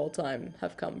songs of all time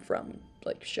have come from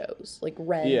like shows, like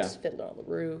Rent, Yeah. Fiddler on the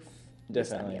Roof, this,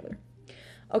 that, and the Definitely. other.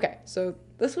 Okay, so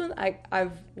this one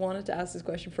I've wanted to ask this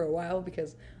question for a while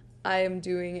because I am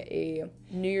doing a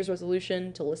New Year's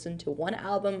resolution to listen to one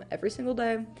album every single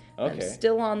day. I'm Okay.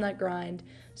 still on that grind.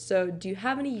 So, do you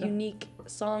have any unique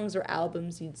songs or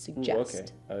albums you'd Ooh,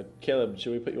 suggest? okay. Caleb,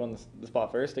 should we put you on the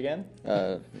spot first again?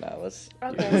 No, let's.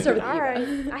 Okay. Let's start with All Eva.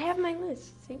 right. I have my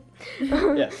list. See?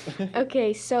 Yes.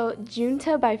 Okay, so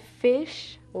Junta by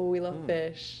Fish. Oh, we love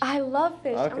Fish. I love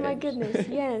Fish. Oh my Okay. goodness.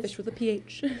 Yes. Fish with a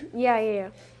PH. Yeah.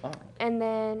 Oh. And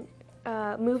then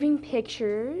Moving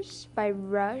Pictures by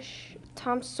Rush.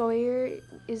 Tom Sawyer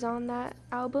is on that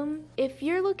album. If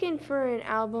you're looking for an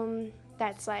album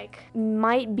that's like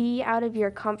might be out of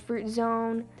your comfort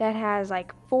zone, that has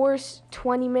like 4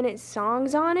 20-minute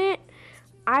songs on it,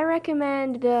 I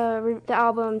recommend the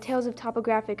album Tales of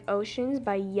Topographic Oceans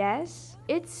by Yes.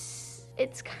 It's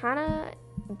kind of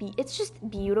it's just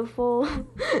beautiful.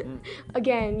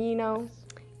 Again, you know,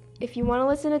 if you want to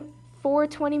listen to 4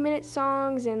 20-minute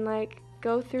songs and like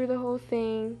go through the whole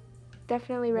thing,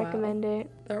 definitely Wow. recommend it.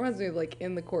 That reminds me of like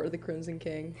In the Court of the Crimson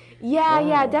King.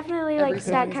 Yeah, Oh. definitely Every like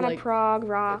that song's kind of like- prog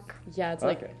rock. Yeah, it's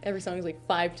Okay. like every song is like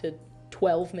 5 to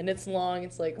 12 minutes long.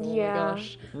 It's like, oh Yeah. my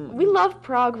gosh. We love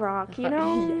prog rock, you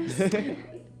know?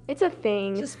 It's a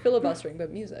thing. Just filibustering,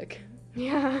 but music.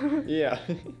 Yeah. Yeah.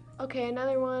 Okay,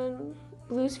 another one,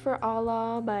 Blues for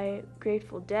Allah by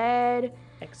Grateful Dead.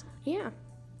 Excellent. Yeah.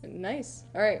 Nice.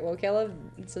 All right, well, Caleb,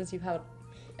 since you've had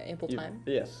ample time.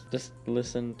 Yes. Just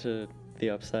listen to The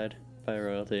Upside by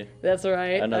Royalty. That's all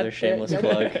right. Another That's shameless it.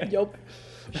 plug. Yup.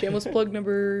 Shameless plug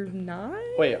number 9?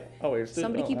 Wait. Oh, wait.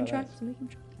 Somebody keeping track? Nice. Somebody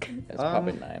keeping track? It's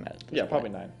probably 9 at this Yeah, point. probably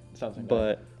 9. Sounds like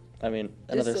But, I mean,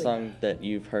 another like- song that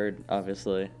you've heard,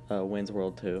 obviously, Wayne's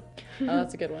World 2. Oh,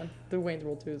 that's a good one. The Wayne's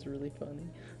World 2 is really funny.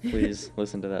 Please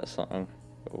listen to that song.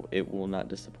 It will not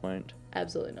disappoint.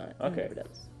 Absolutely not. It Okay. never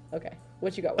does. Okay.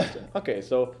 What you got, Weston? Okay,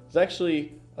 so it's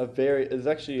actually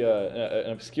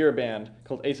an obscure band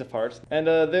called Ace of Hearts, and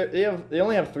they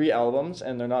only have 3 albums,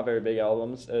 and they're not very big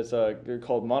albums. They're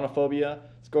called Monophobia,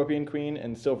 Scorpion Queen,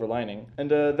 and Silver Lining, and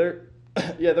they're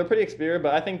they're pretty obscure,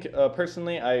 but I think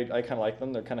personally I kind of like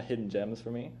them. They're kind of hidden gems for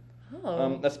me,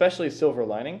 Oh. especially Silver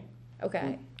Lining,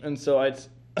 Okay. and so I'd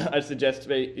suggest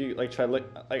you like try like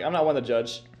I'm not one to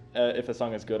judge. If a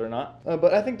song is good or not,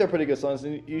 but I think they're pretty good songs,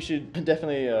 and you should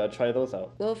definitely try those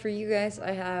out. Well, for you guys,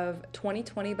 I have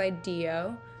 2020 by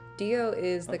Dio. Dio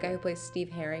is the guy who plays Steve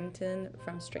Harrington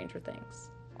from Stranger Things.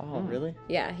 Oh, really?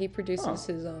 Yeah, he produces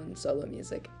his own solo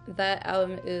music. That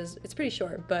album it's pretty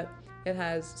short, but it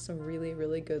has some really,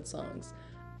 really good songs.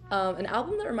 An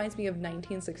album that reminds me of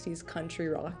 1960s country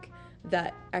rock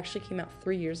that actually came out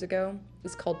 3 years ago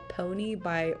is called Pony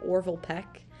by Orville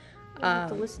Peck. I have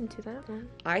to listen to that one.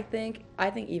 I think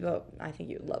Eva, I think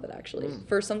you'd love it actually.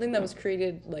 For something that was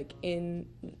created like in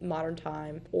modern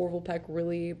time, Orville Peck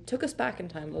really took us back in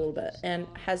time a little bit and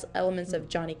has elements of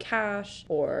Johnny Cash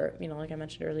or, you know, like I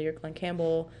mentioned earlier, Glenn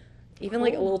Campbell, even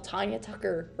like a little Tanya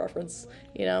Tucker reference.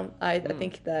 You know, I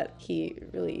think that he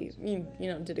really, you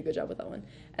know, did a good job with that one.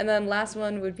 And then last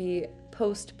one would be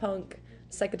post-punk,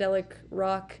 psychedelic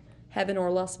rock, Heaven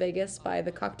or Las Vegas by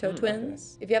the Cocteau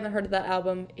Twins. If you haven't heard of that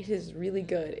album, it is really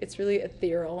good. It's really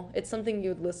ethereal. It's something you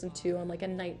would listen to on like a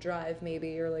night drive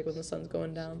maybe, or like when the sun's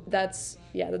going down. That's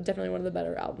definitely one of the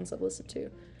better albums I've listened to.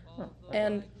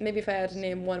 And maybe if I had to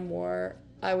name one more,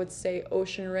 I would say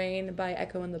Ocean Rain by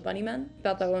Echo and the Bunnymen.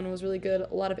 Thought that one was really good.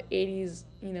 A lot of 80s,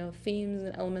 you know, themes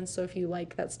and elements, so if you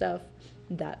like that stuff,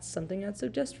 that's something I'd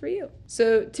suggest for you.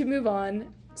 So to move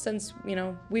on, since, you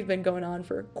know, we've been going on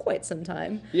for quite some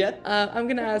time. Yeah. I'm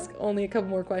going to ask only a couple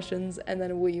more questions, and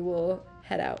then we will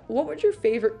head out. What would your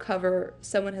favorite cover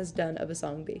someone has done of a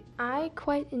song be? I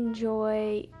quite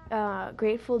enjoy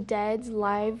Grateful Dead's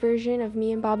live version of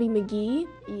Me and Bobby McGee.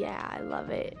 Yeah, I love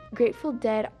it. Grateful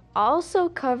Dead also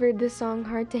covered the song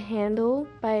Hard to Handle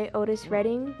by Otis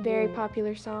Redding. Very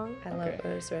popular song. I love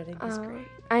Otis Redding. He's great.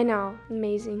 I know,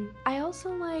 amazing. I also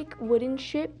like Wooden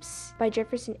Ships by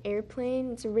Jefferson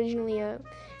Airplane. It's originally a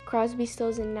Crosby,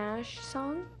 Stills, and Nash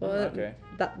song. Well, Okay.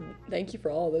 Thank you for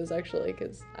all of those, actually,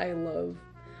 because I love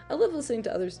listening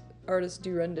to artists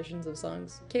do renditions of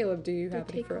songs. Caleb, do you have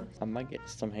any for us? I might get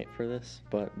some hate for this,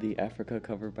 but the Africa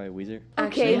cover by Weezer.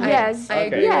 Okay, Actually, yes. I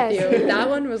agree Yes. with you. That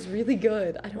one was really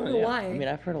good. I don't know yeah. why. I mean,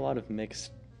 I've heard a lot of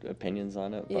mixed opinions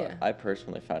on it, but Yeah. I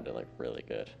personally found it like really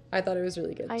good. I thought it was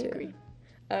really good I too. agree.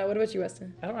 What about you,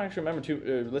 Weston? I don't actually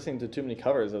remember listening to too many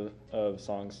covers of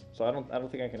songs, so I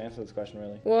don't think I can answer this question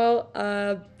really. Well,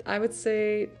 I would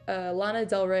say Lana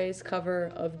Del Rey's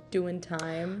cover of "Doin'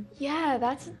 Time." Yeah,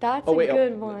 that's Oh, wait, a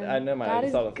good one. I know That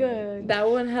is thought of something. good. That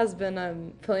one has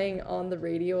been playing on the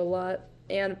radio a lot,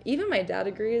 and even my dad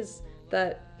agrees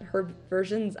that her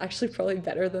version's actually probably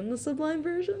better than the Sublime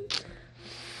version.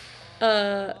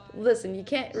 Listen, you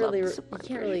can't really,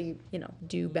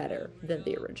 do better than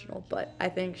the original, but I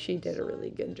think she did a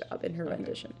really good job in her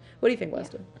rendition. What do you think,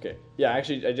 Weston? Okay. Yeah, I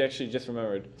actually just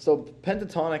remembered. So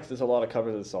Pentatonix does a lot of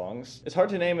covers of songs. It's hard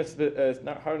to name it's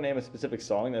not hard to name a specific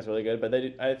song that's really good, but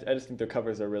I just think their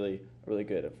covers are really really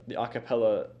good. The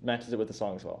acapella matches it with the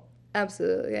song as well.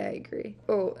 Absolutely, I agree.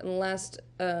 Oh, and the last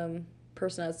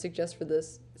person I'd suggest for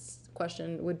this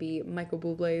question would be Michael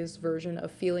Bublé's version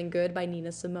of "Feeling Good" by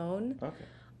Nina Simone.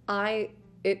 Okay.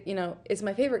 It's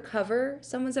my favorite cover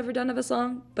someone's ever done of a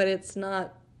song, but it's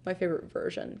not my favorite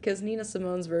version because Nina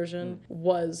Simone's version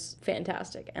was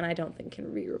fantastic and I don't think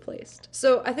can be replaced.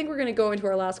 So I think we're going to go into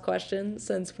our last question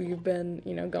since we've been,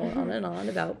 going on and on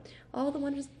about all the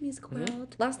wonders of the music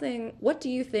world. Last thing, what do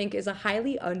you think is a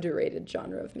highly underrated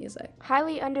genre of music?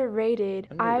 Highly underrated.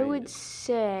 I would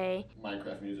say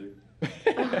Minecraft music.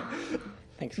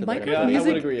 Thanks for Minecraft that. Yeah, I music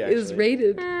would agree, is actually.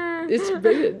 rated. It's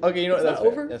rated. Okay, you know what? It's That's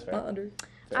not fair. over. That's fair. Not under.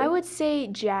 I would say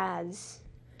jazz.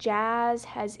 Jazz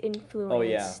has influenced Oh,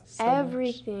 yeah. So much.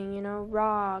 everything,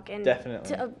 rock, and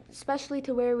Definitely. especially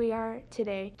to where we are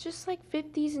today. Just like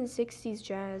 50s and 60s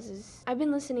jazz I've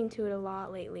been listening to it a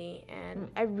lot lately, and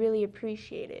I really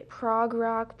appreciate it. Prog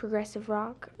rock, progressive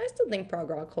rock. I still think prog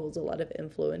rock holds a lot of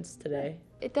influence today.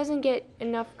 It doesn't get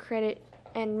enough credit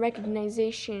and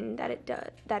recognition that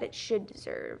it should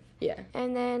deserve. Yeah.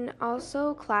 And then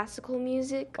also classical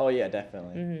music. Oh yeah,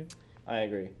 definitely. I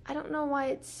agree. I don't know why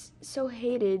it's so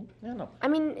hated. Yeah, no. I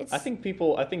mean, it's I think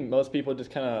most people just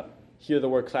kind of hear the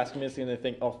word classical music and they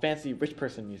think, oh, fancy rich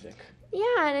person music.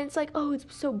 yeah, and it's like, oh, it's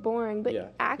so boring, but Yeah.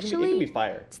 actually it can be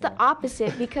fire. it's the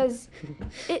opposite because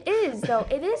it is though.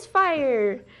 It is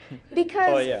fire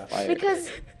because Oh, yeah. Fire. because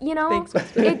Thanks,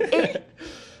 Weston.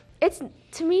 it's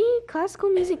to me classical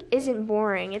music isn't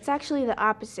boring. It's actually the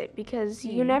opposite because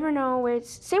you never know where it's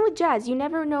same with jazz. You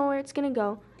never know where it's going to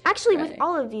go. Actually with Right.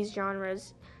 all of these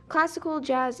genres, classical,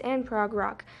 jazz and prog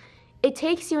rock, it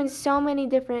takes you in so many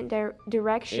different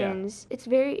directions. It's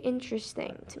very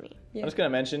interesting to me. I'm just gonna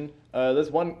mention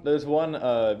there's one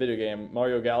video game,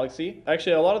 Mario Galaxy.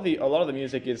 Actually, a lot of the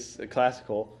music is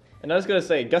classical. And I was gonna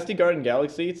say, Gusty Garden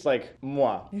Galaxy, it's like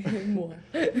moi.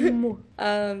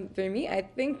 For me, I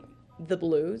think the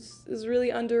blues is really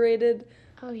underrated.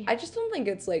 Oh yeah. I just don't think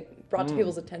it's like brought to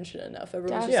people's attention enough.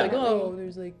 Everyone's just Definitely. like, oh,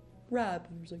 there's like rap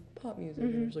and there's like pop music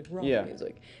and there's like rock Yeah.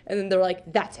 music, and then they're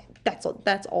like, that's it. That's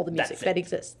all the music That's that it.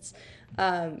 exists.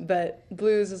 But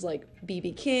blues is like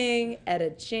B.B. King,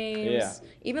 Etta James, Yeah.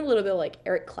 even a little bit like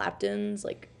Eric Clapton's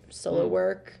like solo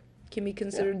work can be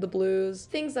considered the blues.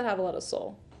 Things that have a lot of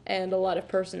soul and a lot of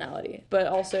personality, but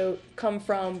also come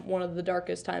from one of the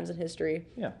darkest times in history.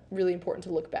 Yeah. Really important to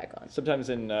look back on. Sometimes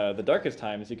in the darkest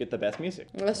times, you get the best music.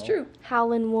 That's true.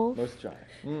 Howlin' Wolf. Most dry.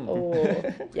 Oh,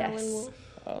 Howlin' yes. Wolf.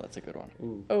 Oh, that's a good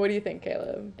one. Oh, what do you think,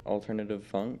 Caleb? Alternative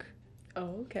funk,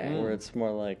 Oh, okay. where it's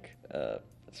more like,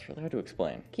 it's really hard to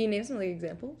explain. Can you name some like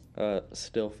examples?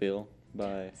 Still Feel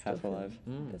by Still Half Feel. Alive.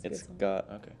 That's a good It's song. got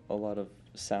Okay. a lot of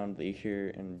sound that you hear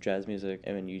in jazz music,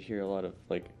 and then you hear a lot of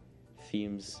like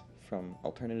themes from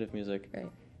alternative music, Right.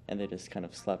 and they just kind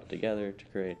of slap it together to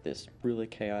create this really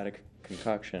chaotic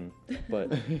concoction,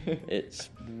 but it's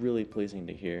really pleasing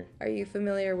to hear. Are you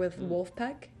familiar with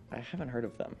Wolfpack? I haven't heard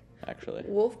of them, actually.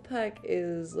 Wolfpack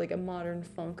is like a modern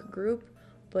funk group,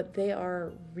 but they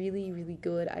are really, really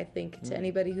good, I think, to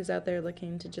anybody who's out there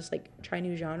looking to just like try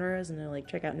new genres and like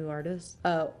check out new artists.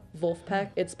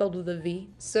 Wolfpack, it's spelled with a V.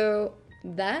 So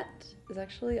that is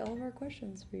actually all of our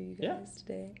questions for you guys Yeah,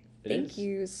 today. it Thank is.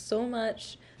 you so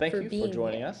much Thank for you being for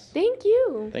joining here. us. Thank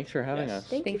you. Thanks for having Yes. us.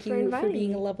 Thank you Thank for you for inviting being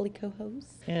me. a lovely co-host.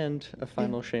 And a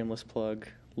final shameless plug,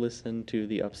 listen to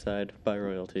The Upside by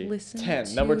Royalty. Listen 10,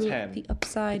 to number 10. The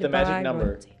Upside The magic by number.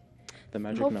 Royalty. The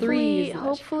magic Three number. is the magic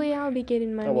Hopefully I'll be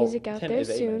getting my Oh, well, music out 10 there is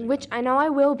a soon, magic which number. I know I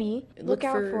will be. Look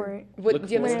out for it. What, Look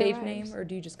do you have a for it. stage name, or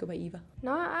do you just go by Eva?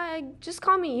 No, I just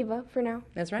call me Eva for now.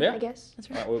 That's right. Yeah. I guess. That's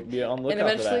All right. right, we'll be on the And lookout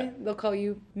for eventually, that. they'll call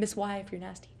you Miss Y if you're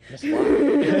nasty. Miss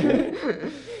Wong.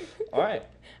 All right.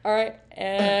 All right,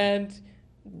 and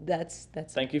that's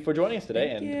Thank you for joining us today.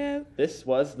 Thank and you. this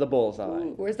was the Bullseye.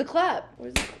 Ooh, where's the clap?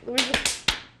 Where's the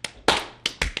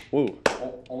Woo.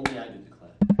 Only I did the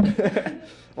clap.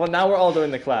 Well, now we're all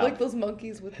doing the clap. like those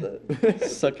monkeys with the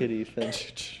Suck it, Ethan.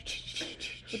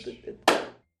 with the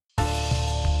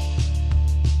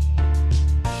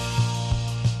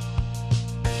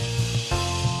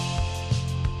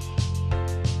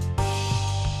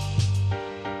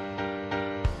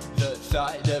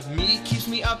of me keeps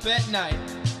me up at night.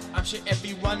 I'm sure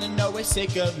everyone I know is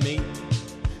sick of me.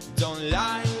 Don't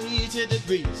lie to the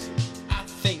breeze. I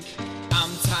think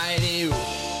I'm tired of you.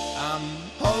 I'm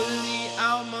wholly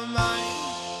out my mind,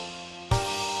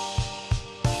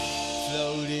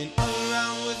 floating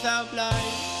around without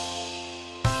blind.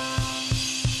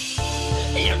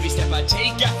 Every step I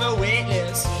take I feel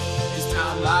weightless. This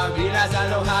time I realize I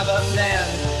don't have a plan.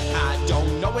 I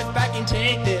don't know if I can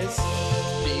take this.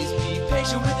 Please be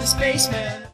patient with the spaceman.